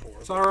looking for.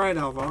 It's alright,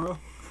 Alvaro.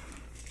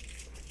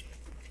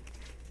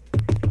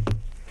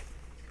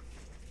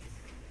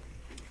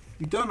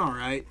 You've done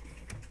alright.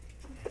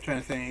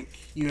 Trying to think.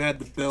 You had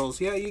the Bills.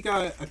 Yeah, you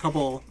got a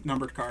couple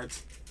numbered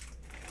cards.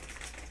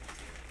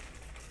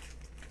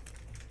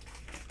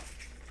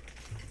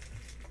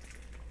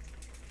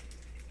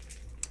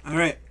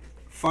 Alright.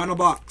 Final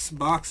box.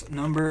 Box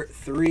number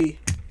 3.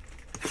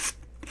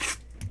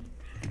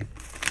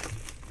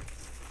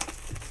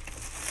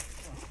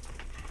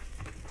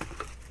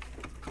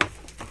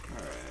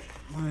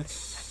 Let's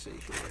see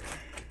here.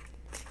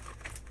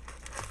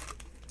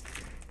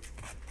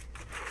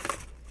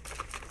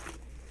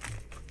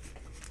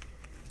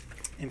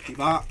 Empty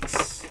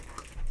box.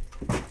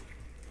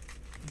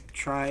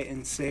 Try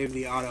and save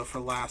the auto for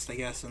last, I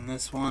guess, in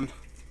this one.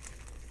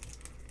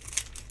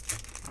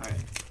 Alright.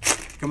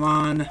 Come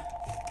on.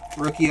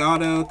 Rookie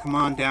auto. Come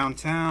on,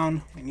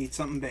 downtown. We need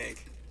something big.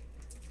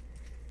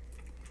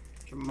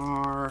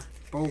 Jamar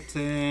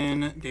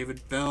Bolton.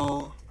 David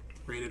Bell.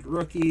 Rated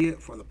rookie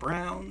for the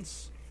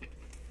Browns.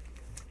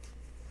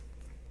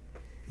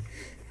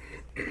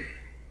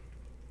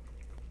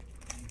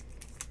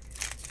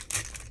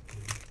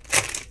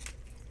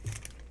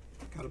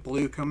 Got a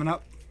blue coming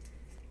up.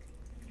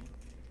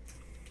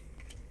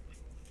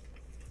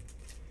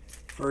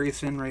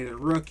 Ferguson rated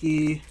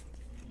rookie.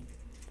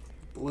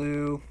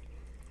 Blue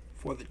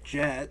for the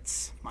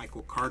Jets.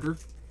 Michael Carter.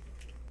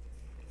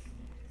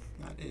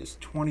 That is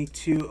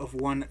 22 of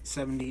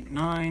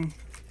 179.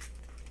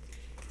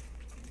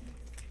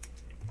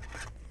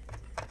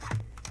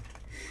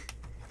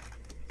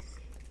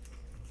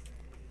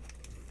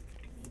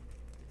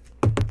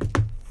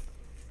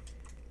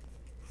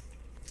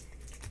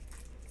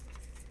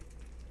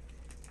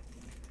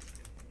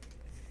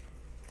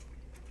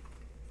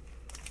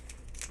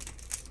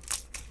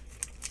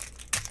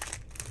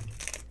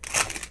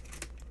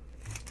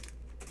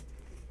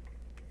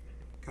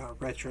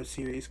 retro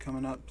series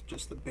coming up.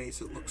 Just the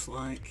base, it looks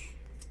like.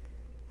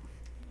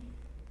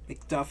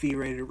 McDuffie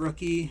rated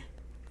rookie.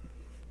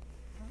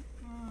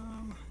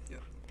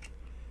 Yep.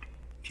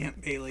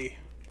 Champ Bailey.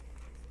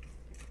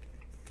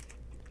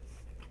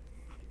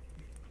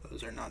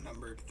 Those are not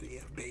numbered.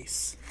 The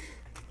base.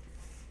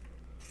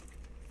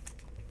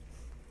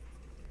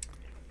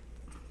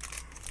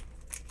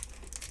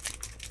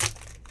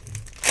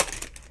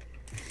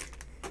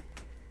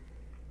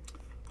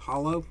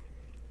 Hollow.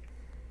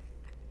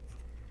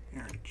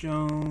 Aaron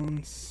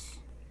Jones.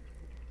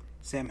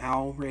 Sam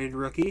Howell rated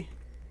rookie.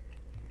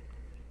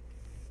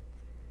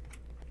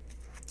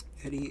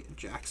 Eddie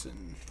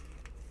Jackson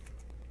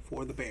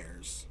for the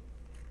Bears.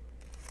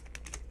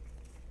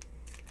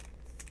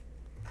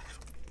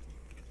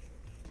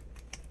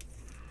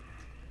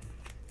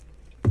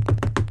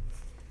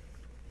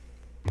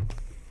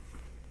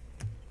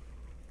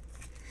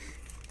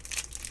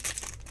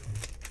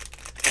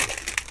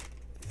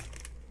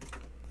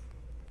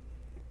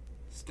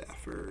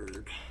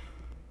 Stafford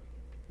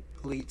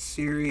Elite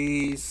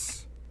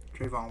Series,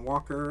 Trayvon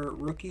Walker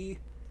rookie,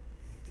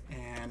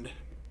 and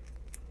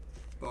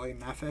Boy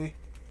Maffei.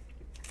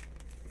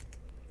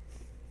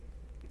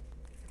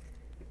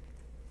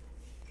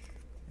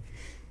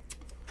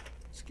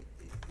 Let's get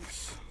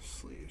these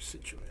sleeves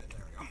situated.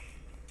 There we go.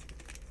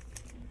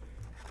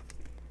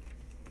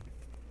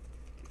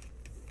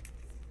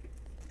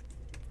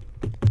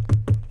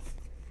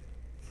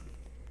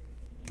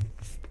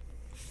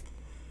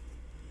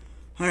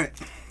 All right,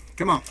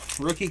 come on,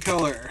 rookie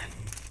color.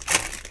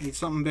 Need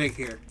something big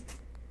here.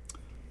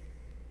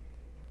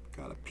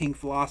 Got a pink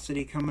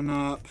Velocity coming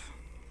up.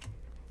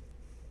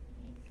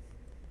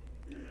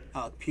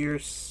 Alec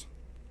Pierce.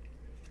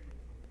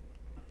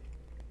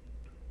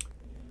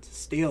 It's a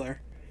Steeler.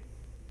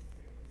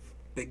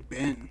 Big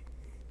Ben.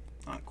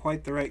 Not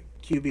quite the right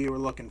QB we're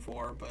looking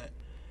for, but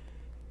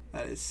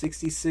that is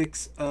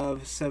 66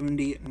 of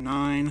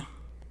 79.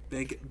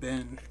 Big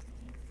Ben.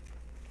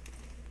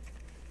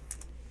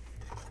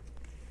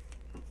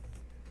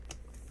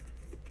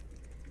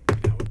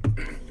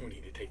 We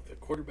need to take the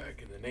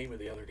quarterback and the name of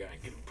the other guy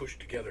and get them pushed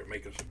together and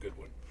make us a good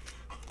one.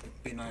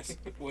 Be nice.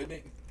 Wouldn't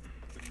it?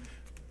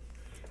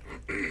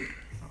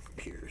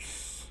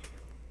 Pierce.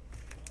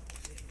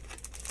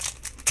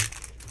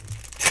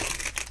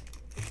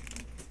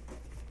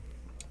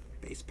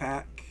 Base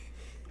pack.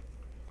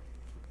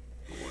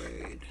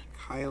 Boyd.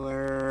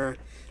 Kyler.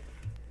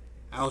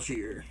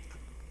 Algier.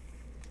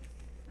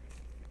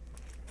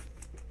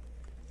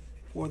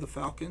 For the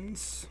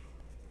Falcons.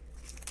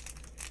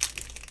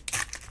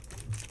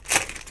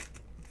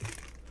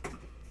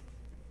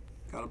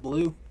 Got a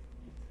blue.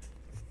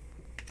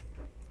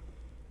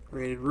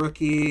 Rated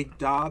rookie,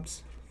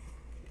 Dobbs.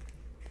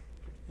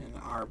 And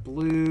our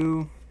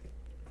blue,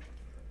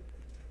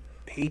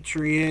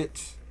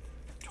 Patriot,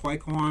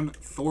 Tyquan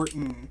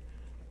Thornton.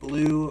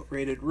 Blue,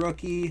 rated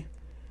rookie,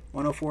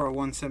 104 of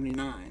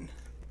 179.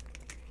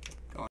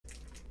 Go on.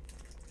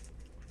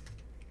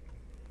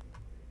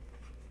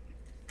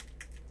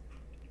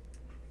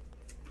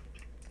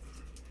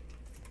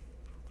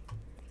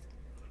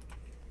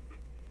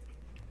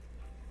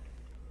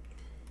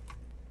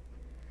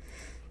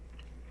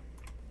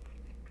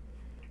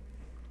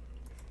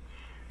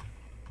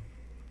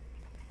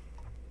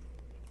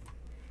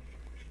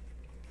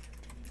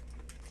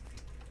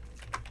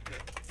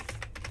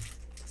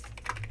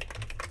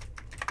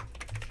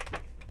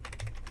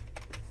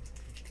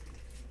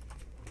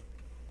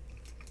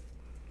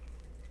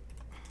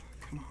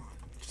 Come on,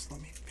 just let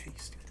me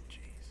paste it,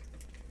 jeez.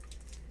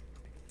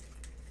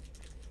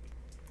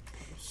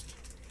 Post.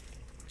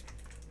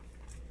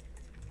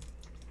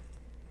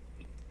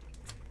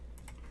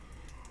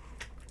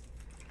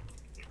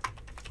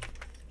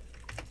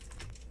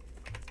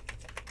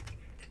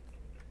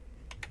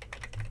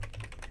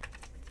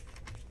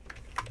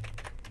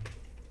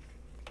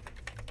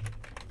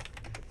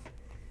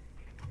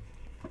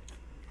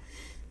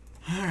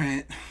 All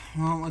right,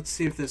 well, let's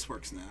see if this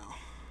works now.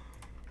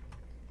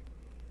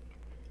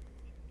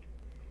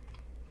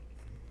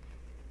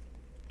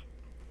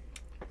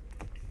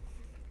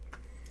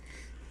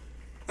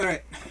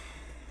 Alright,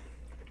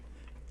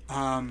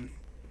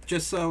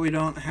 just so we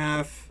don't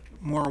have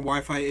more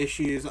Wi-Fi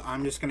issues,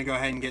 I'm just going to go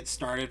ahead and get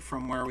started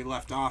from where we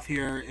left off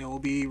here. It will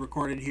be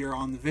recorded here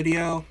on the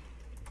video.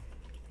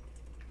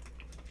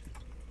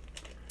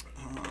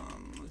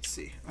 Let's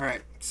see.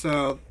 Alright,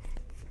 so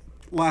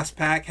last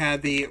pack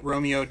had the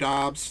Romeo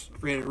Dobbs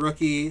rated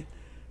rookie,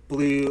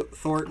 blue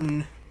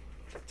Thornton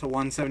to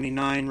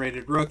 179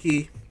 rated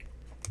rookie.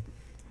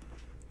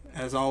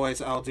 As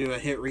always, I'll do a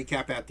hit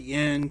recap at the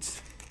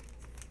end.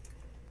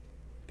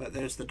 But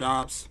there's the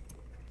Dobbs.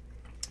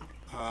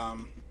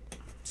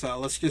 So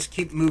let's just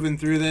keep moving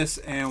through this,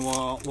 and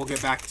we'll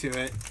get back to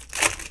it.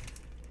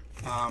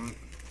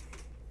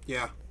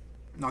 Yeah,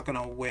 not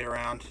gonna wait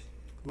around,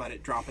 let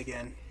it drop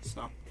again.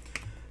 So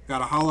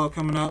got a hollow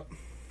coming up.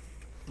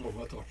 Oh,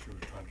 I thought you were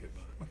trying to get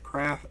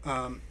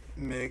by.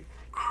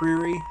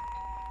 McCreary,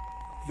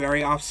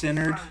 very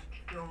off-centered.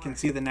 You can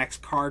see the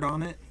next card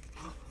on it.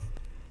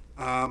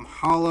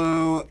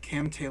 Hollow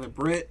Cam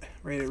Taylor-Britt,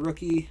 rated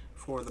rookie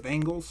for the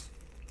Bengals.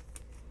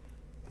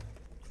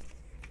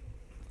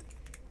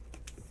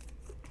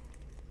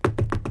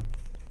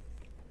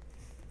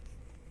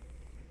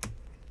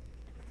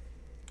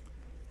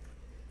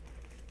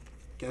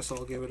 Guess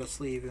I'll give it a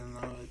sleeve even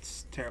though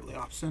it's terribly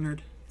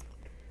off-centered.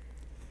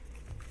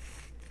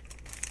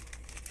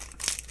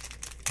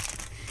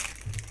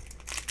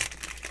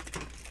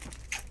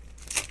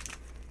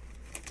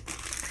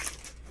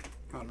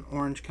 Got an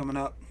orange coming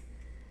up.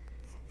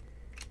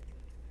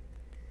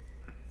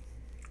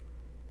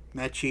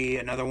 Mechie,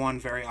 another one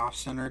very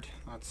off-centered.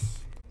 That's...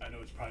 I know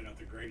it's probably not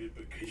the greatest,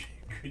 but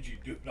could you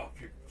do it off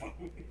your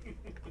phone?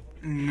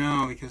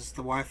 No, because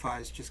the Wi-Fi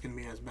is just going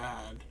to be as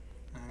bad.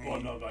 I mean, Well,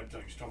 no, I'm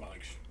talking about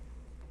like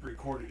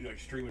record it, like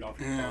stream it off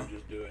your Yeah. phone.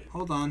 Just do it.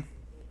 hold on.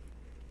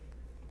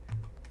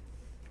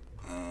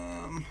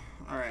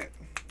 Alright.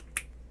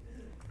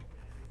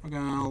 We're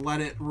going to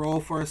let it roll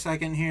for a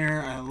second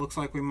here. It looks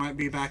like we might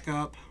be back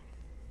up.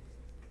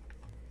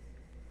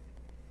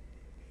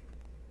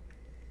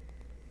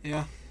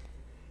 Yeah.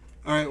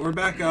 Alright, we're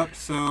back up,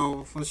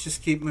 so let's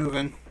just keep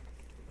moving.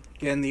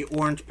 Again, the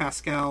orange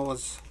Pascal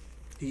was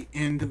the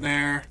end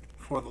there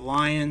for the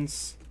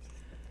Lions.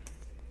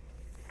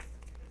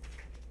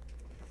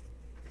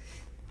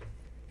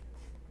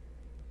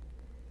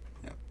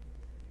 Yep.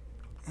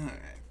 Alright.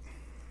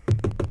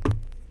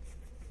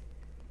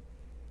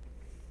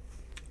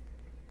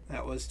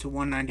 That was to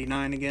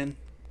 199 again.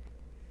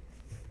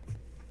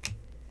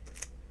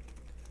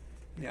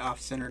 The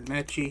off-centered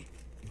Mechie.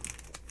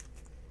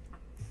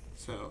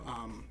 So,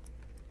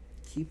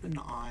 keep an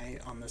eye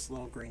on this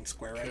little green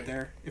square right Okay.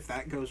 there. If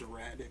that goes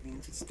red, it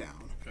means it's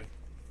down. Okay.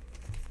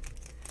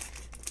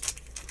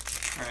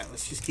 Alright,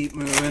 let's just keep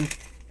moving.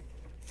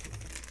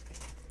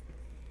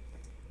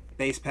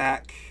 Base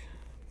pack.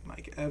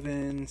 Mike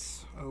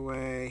Evans, Owe,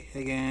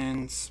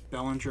 Higgins,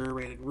 Bellinger,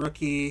 rated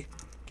rookie.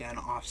 Again,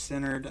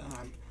 off-centered.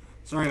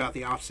 Sorry about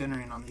the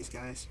off-centering on these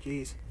guys.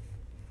 Jeez.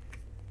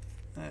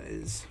 That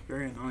is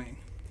very annoying.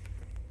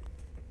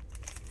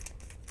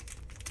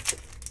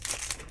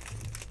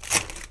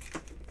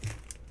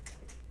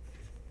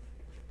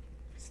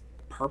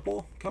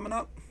 Purple coming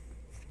up.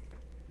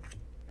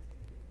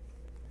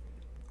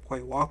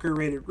 Quay Walker,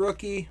 rated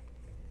rookie.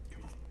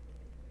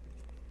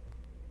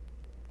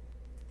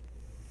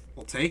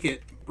 We'll take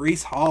it.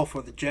 Breece Hall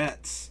for the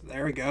Jets.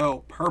 There we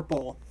go.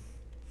 Purple.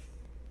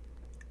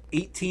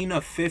 18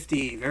 of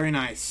 50. Very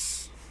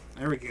nice.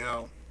 There we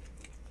go.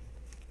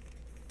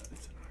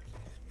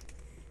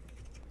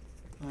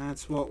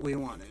 That's what we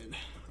wanted.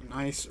 A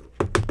nice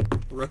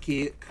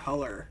rookie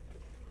color.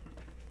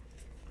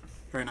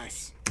 Very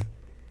nice.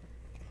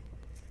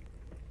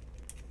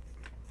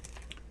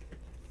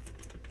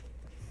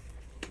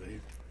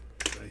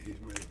 He's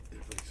made,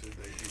 if they said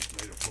he's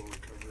made a full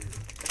recovery.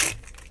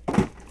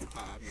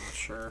 I'm not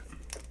sure.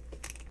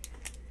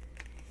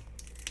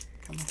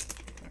 Come on.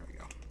 There we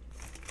go.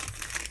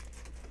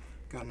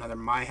 Got another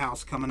My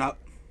House coming up.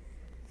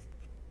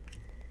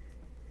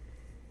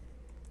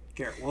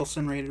 Garrett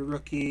Wilson, rated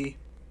rookie.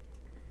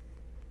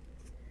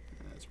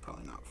 It's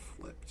probably not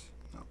flipped.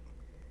 No.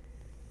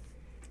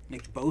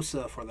 Nick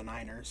Bosa for the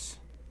Niners.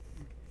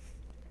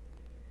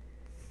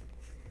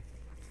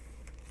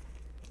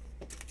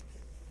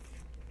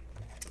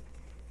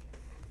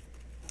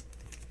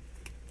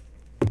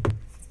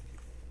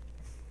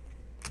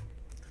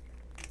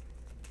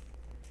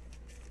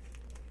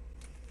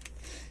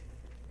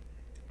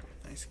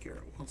 Nice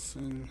Garrett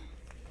Wilson.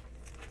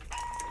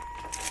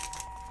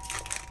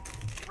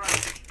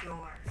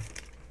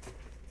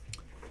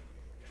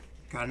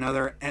 Got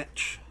another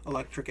etch,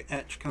 electric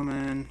etch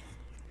coming.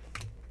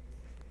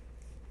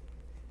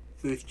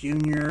 Booth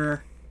Jr.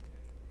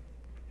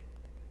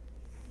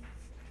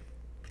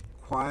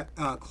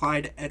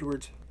 Clyde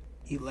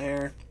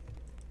Edwards-Helaire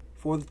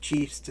for the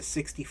Chiefs to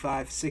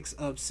 65, 6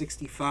 of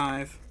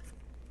 65.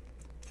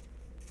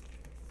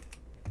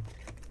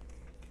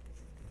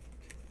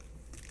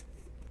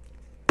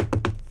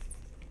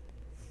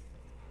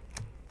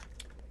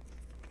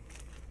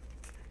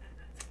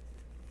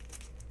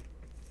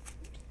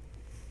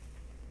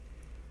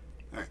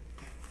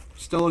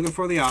 Still looking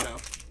for the auto.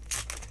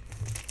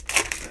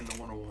 And the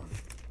 101.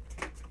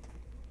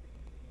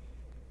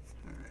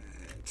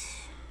 Alright.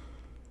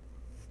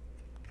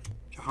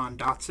 Jahan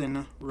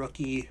Dotson,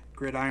 rookie,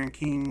 Gridiron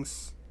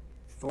Kings,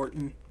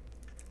 Thornton.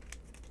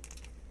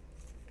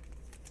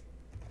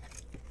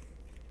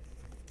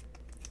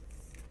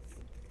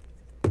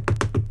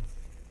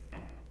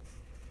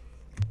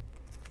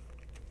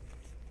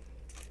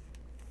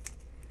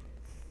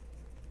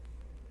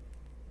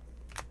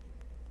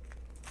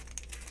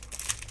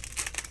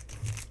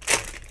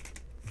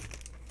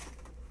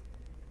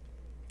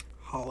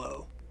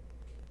 Hollow.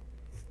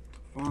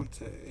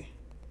 Devontae.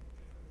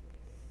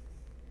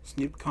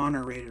 Snoop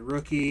Connor, rated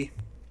rookie.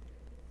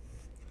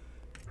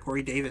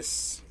 Corey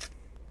Davis.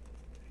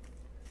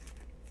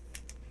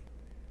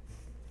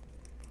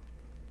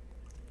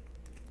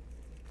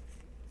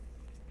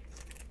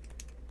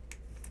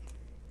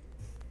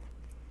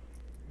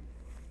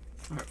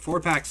 4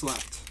 packs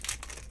left.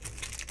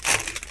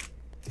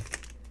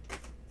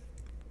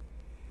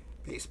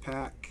 Base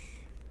pack.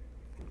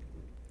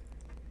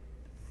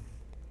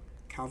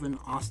 Calvin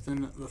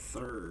Austin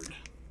III.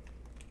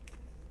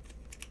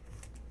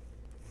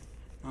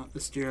 Not the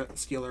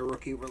Steeler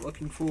rookie we're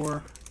looking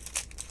for.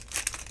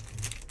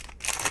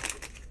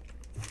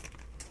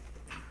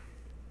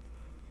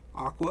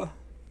 Aqua.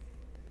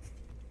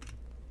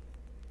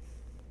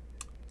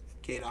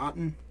 Cade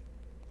Otton.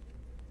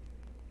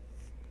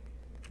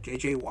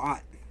 J.J.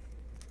 Watt.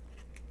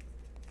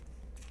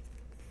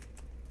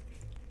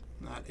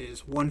 That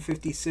is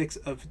 156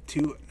 of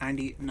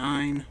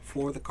 299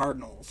 for the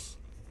Cardinals.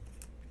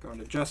 Going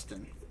to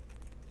Justin.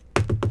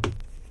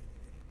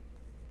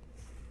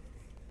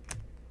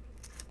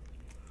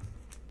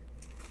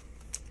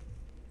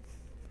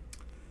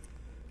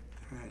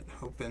 Alright,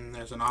 hoping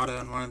there's an auto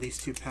in one of these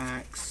 2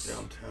 packs.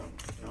 Downtown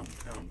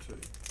too.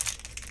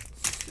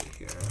 Let's see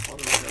here.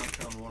 Auto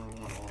downtown 1 and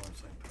 1 all in the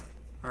same pack.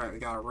 Alright, we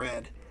got a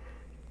red.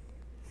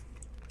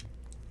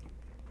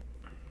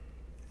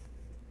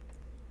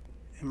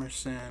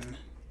 Emerson.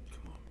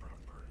 Come on, Brock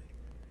Purdy.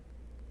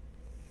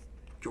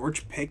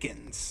 George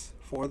Pickens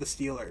for the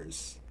Steelers.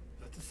 Is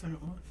that the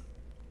second one?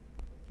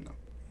 No.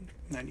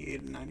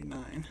 98 and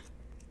 99.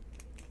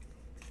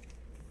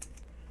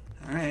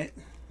 Alright.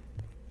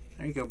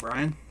 There you go,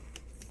 Brian.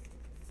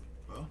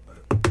 Well,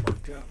 that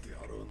worked out, the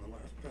auto in the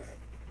last pack.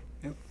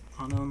 Yep,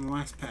 auto in the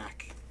last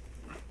pack.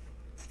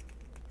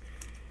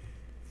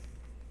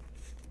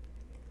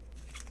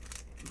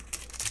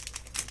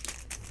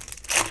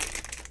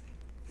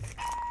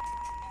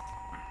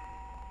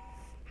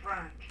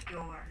 Front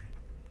door.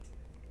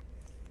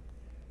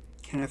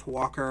 Kenneth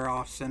Walker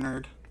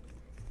off-centered.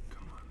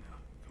 Come on now.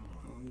 Come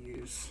on. We'll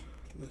use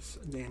this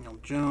Daniel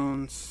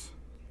Jones.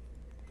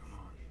 Come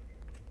on.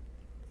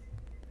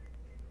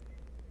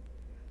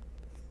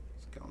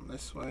 It's going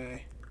this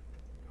way.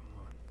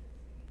 Come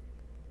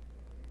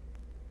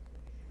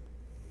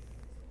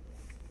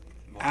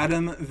on.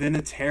 Adam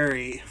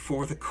Vinatieri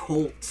for the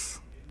Colts.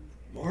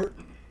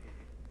 Martin.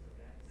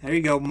 There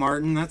you go,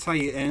 Martin. That's how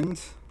you end.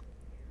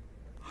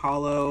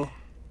 Hollow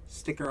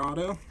sticker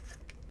auto.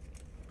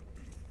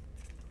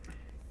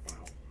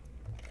 Wow.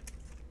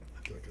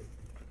 I took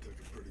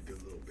a pretty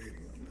good little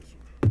beating on this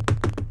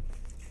one.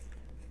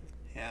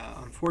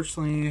 Yeah,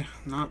 unfortunately,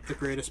 not the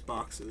greatest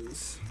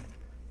boxes.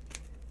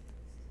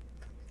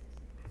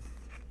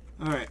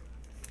 Alright.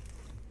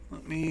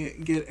 Let me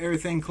get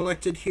everything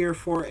collected here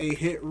for a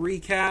hit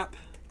recap.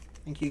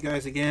 Thank you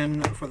guys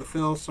again for the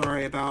fill.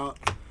 Sorry about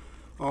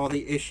all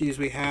the issues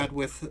we had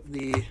with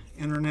the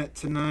internet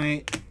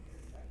tonight.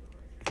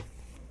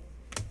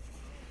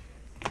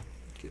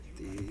 Get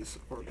these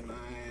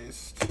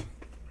organized.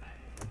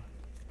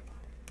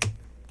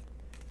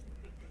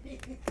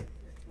 Let's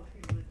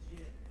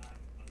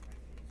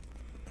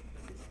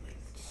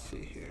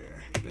see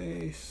here.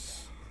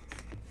 Base.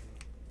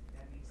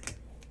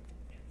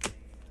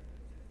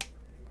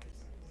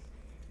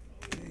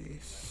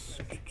 Base.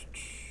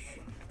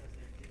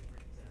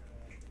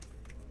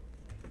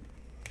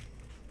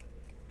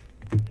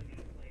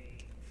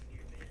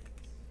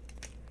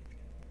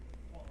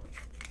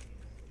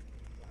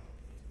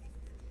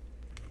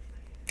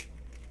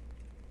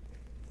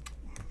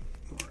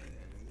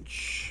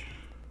 Orange.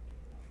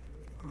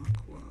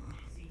 Aqua.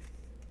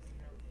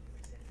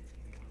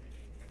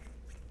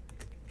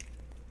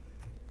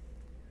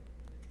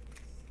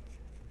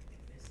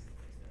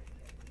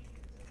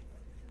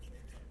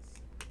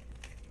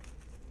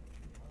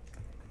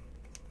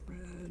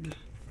 Red.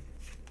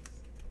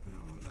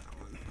 Oh, that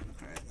one.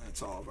 Alright,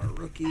 that's all of our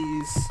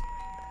rookies.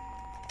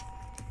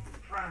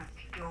 Front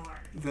door.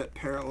 Vet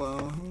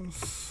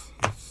parallels.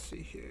 Let's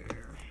see here.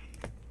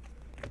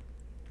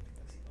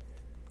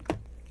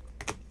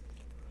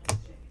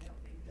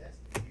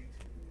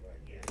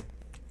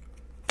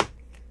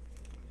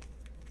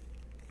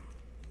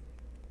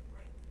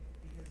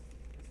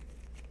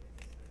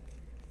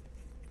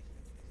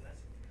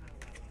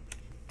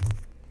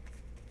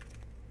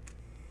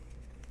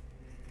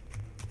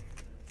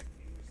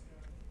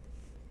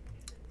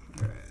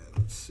 Alright,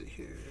 let's see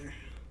here.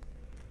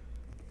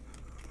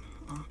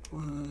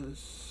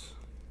 Aquas.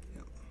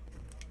 Yep.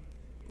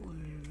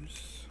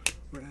 Blues.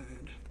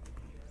 Red.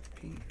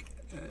 Pink.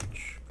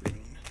 Edge.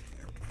 Green.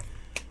 There.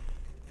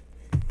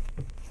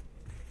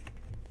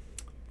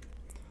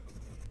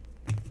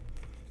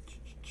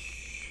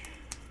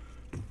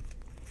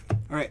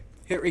 Alright,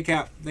 hit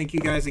recap. Thank you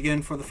guys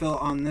again for the fill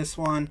on this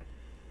one.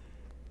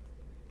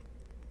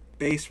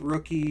 Base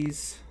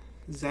rookies.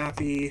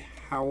 Zappy.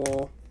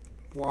 Howell.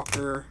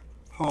 Walker.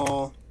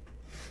 Hall.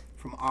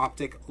 From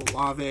Optic,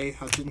 Olave,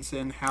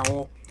 Hutchinson,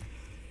 Howell.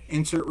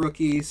 Insert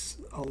rookies,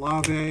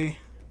 Olave,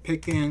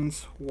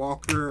 Pickens,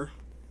 Walker,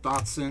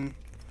 Dotson.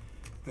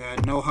 We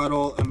had no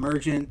huddle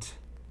emergent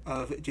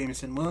of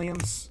Jameson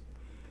Williams.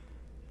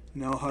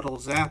 No huddle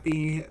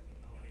Zappy.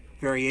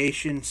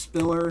 Variation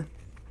Spiller.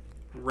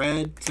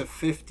 Red to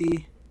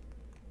 50.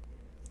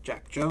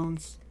 Jack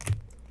Jones.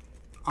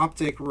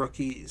 Optic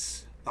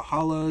rookies. The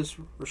Hollows,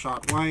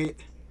 Rashad White.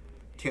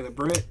 Taylor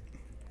Britt.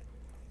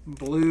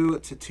 Blue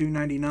to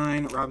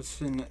 299,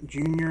 Robinson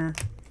Jr.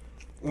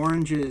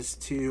 Oranges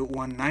to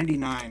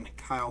 199,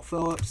 Kyle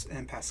Phillips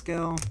and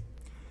Pascal.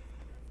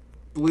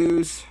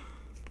 Blues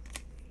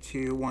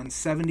to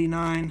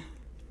 179,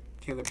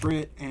 Taylor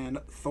Britt and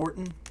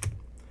Thornton.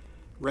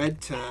 Red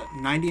to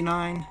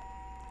 99,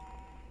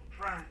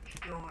 Front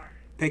door.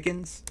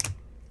 Pickens.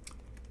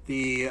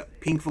 The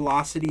pink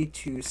velocity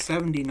to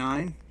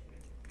 79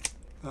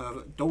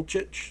 of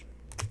Dolchich.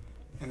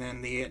 And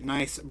then the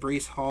nice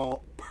Brees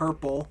Hall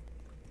purple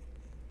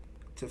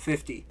to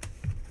 50.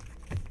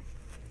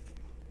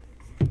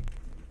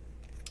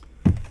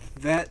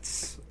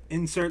 Vets,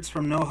 inserts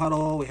from No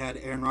Huddle. We had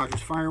Aaron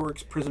Rodgers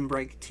Fireworks, Prizm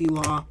Break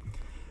T-Law,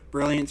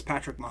 Brilliance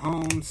Patrick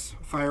Mahomes,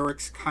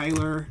 Fireworks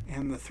Kyler,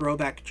 and the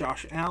throwback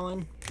Josh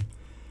Allen.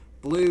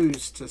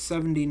 Blues to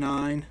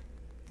 79,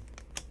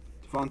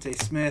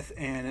 Devontae Smith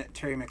and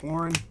Terry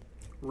McLaurin.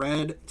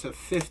 Red to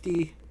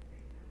 50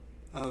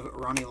 of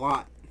Ronnie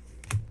Lott.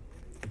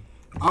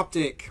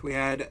 Optic, we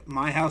had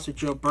My House with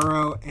Joe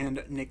Burrow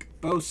and Nick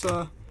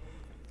Bosa.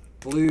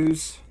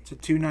 Blues to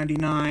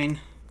 299,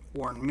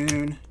 Warren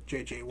Moon,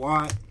 J.J.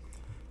 Watt.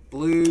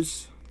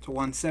 Blues to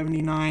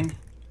 179,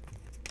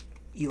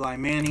 Eli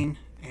Manning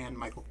and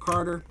Michael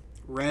Carter.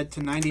 Red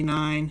to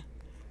 99,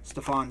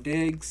 Stephon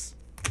Diggs.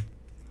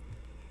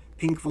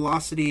 Pink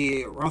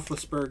Velocity,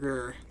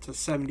 Roethlisberger to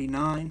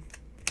 79.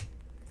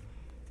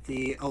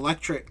 The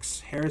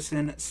Electrics,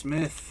 Harrison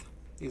Smith.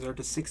 These are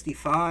to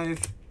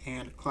 65.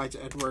 And Clyde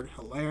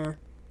Edward-Helaire.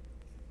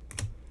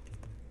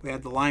 We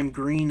had the lime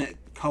green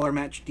color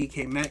match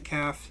DK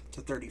Metcalf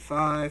to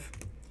 35.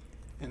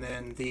 And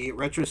then the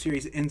Retro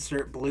Series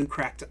insert blue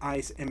cracked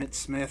ice Emmitt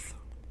Smith,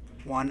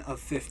 1 of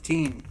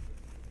 15.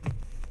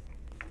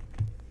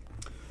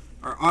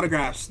 Our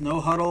autographs, No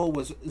Huddle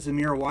was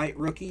Zamir White,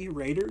 rookie,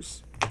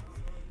 Raiders.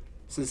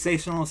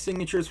 Sensational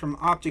signatures from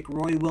Optic,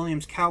 Roy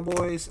Williams,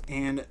 Cowboys,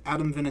 and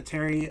Adam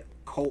Vinatieri,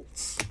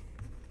 Colts.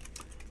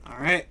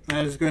 Alright,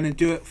 that is going to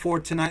do it for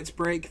tonight's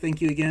break. Thank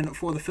you again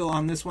for the fill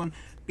on this one.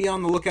 Be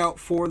on the lookout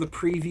for the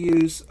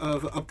previews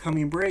of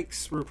upcoming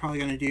breaks. We're probably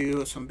going to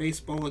do some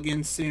baseball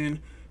again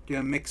soon. Do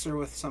a mixer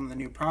with some of the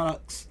new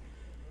products.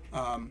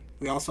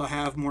 We also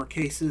have more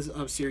cases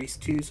of Series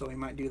 2, so we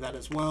might do that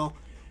as well.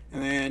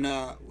 And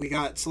then we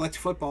got select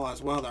football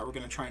as well that we're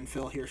going to try and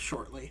fill here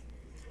shortly.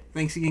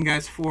 Thanks again,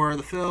 guys, for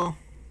the fill.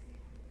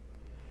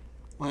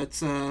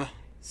 Let's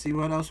see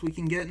what else we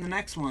can get in the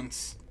next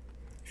ones.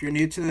 If you're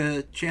new to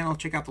the channel,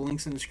 check out the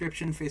links in the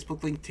description.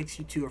 Facebook link takes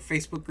you to our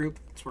Facebook group.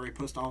 That's where we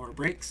post all of our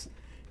breaks.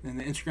 And then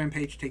the Instagram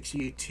page takes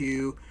you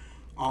to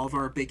all of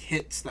our big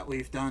hits that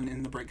we've done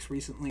in the breaks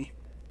recently.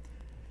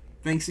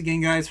 Thanks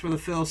again, guys, for the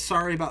fill.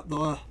 Sorry about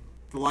the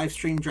live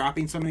stream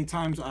dropping so many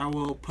times. I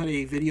will put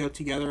a video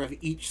together of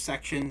each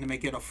section to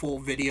make it a full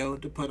video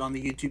to put on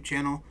the YouTube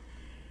channel.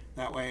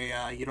 That way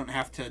you don't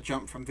have to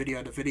jump from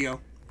video to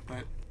video.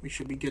 But we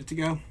should be good to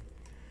go.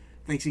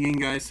 Thanks again,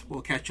 guys.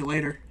 We'll catch you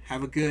later.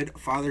 Have a good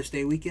Father's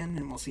Day weekend,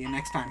 and we'll see you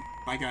next time.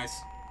 Bye, guys.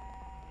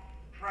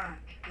 Front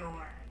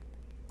door.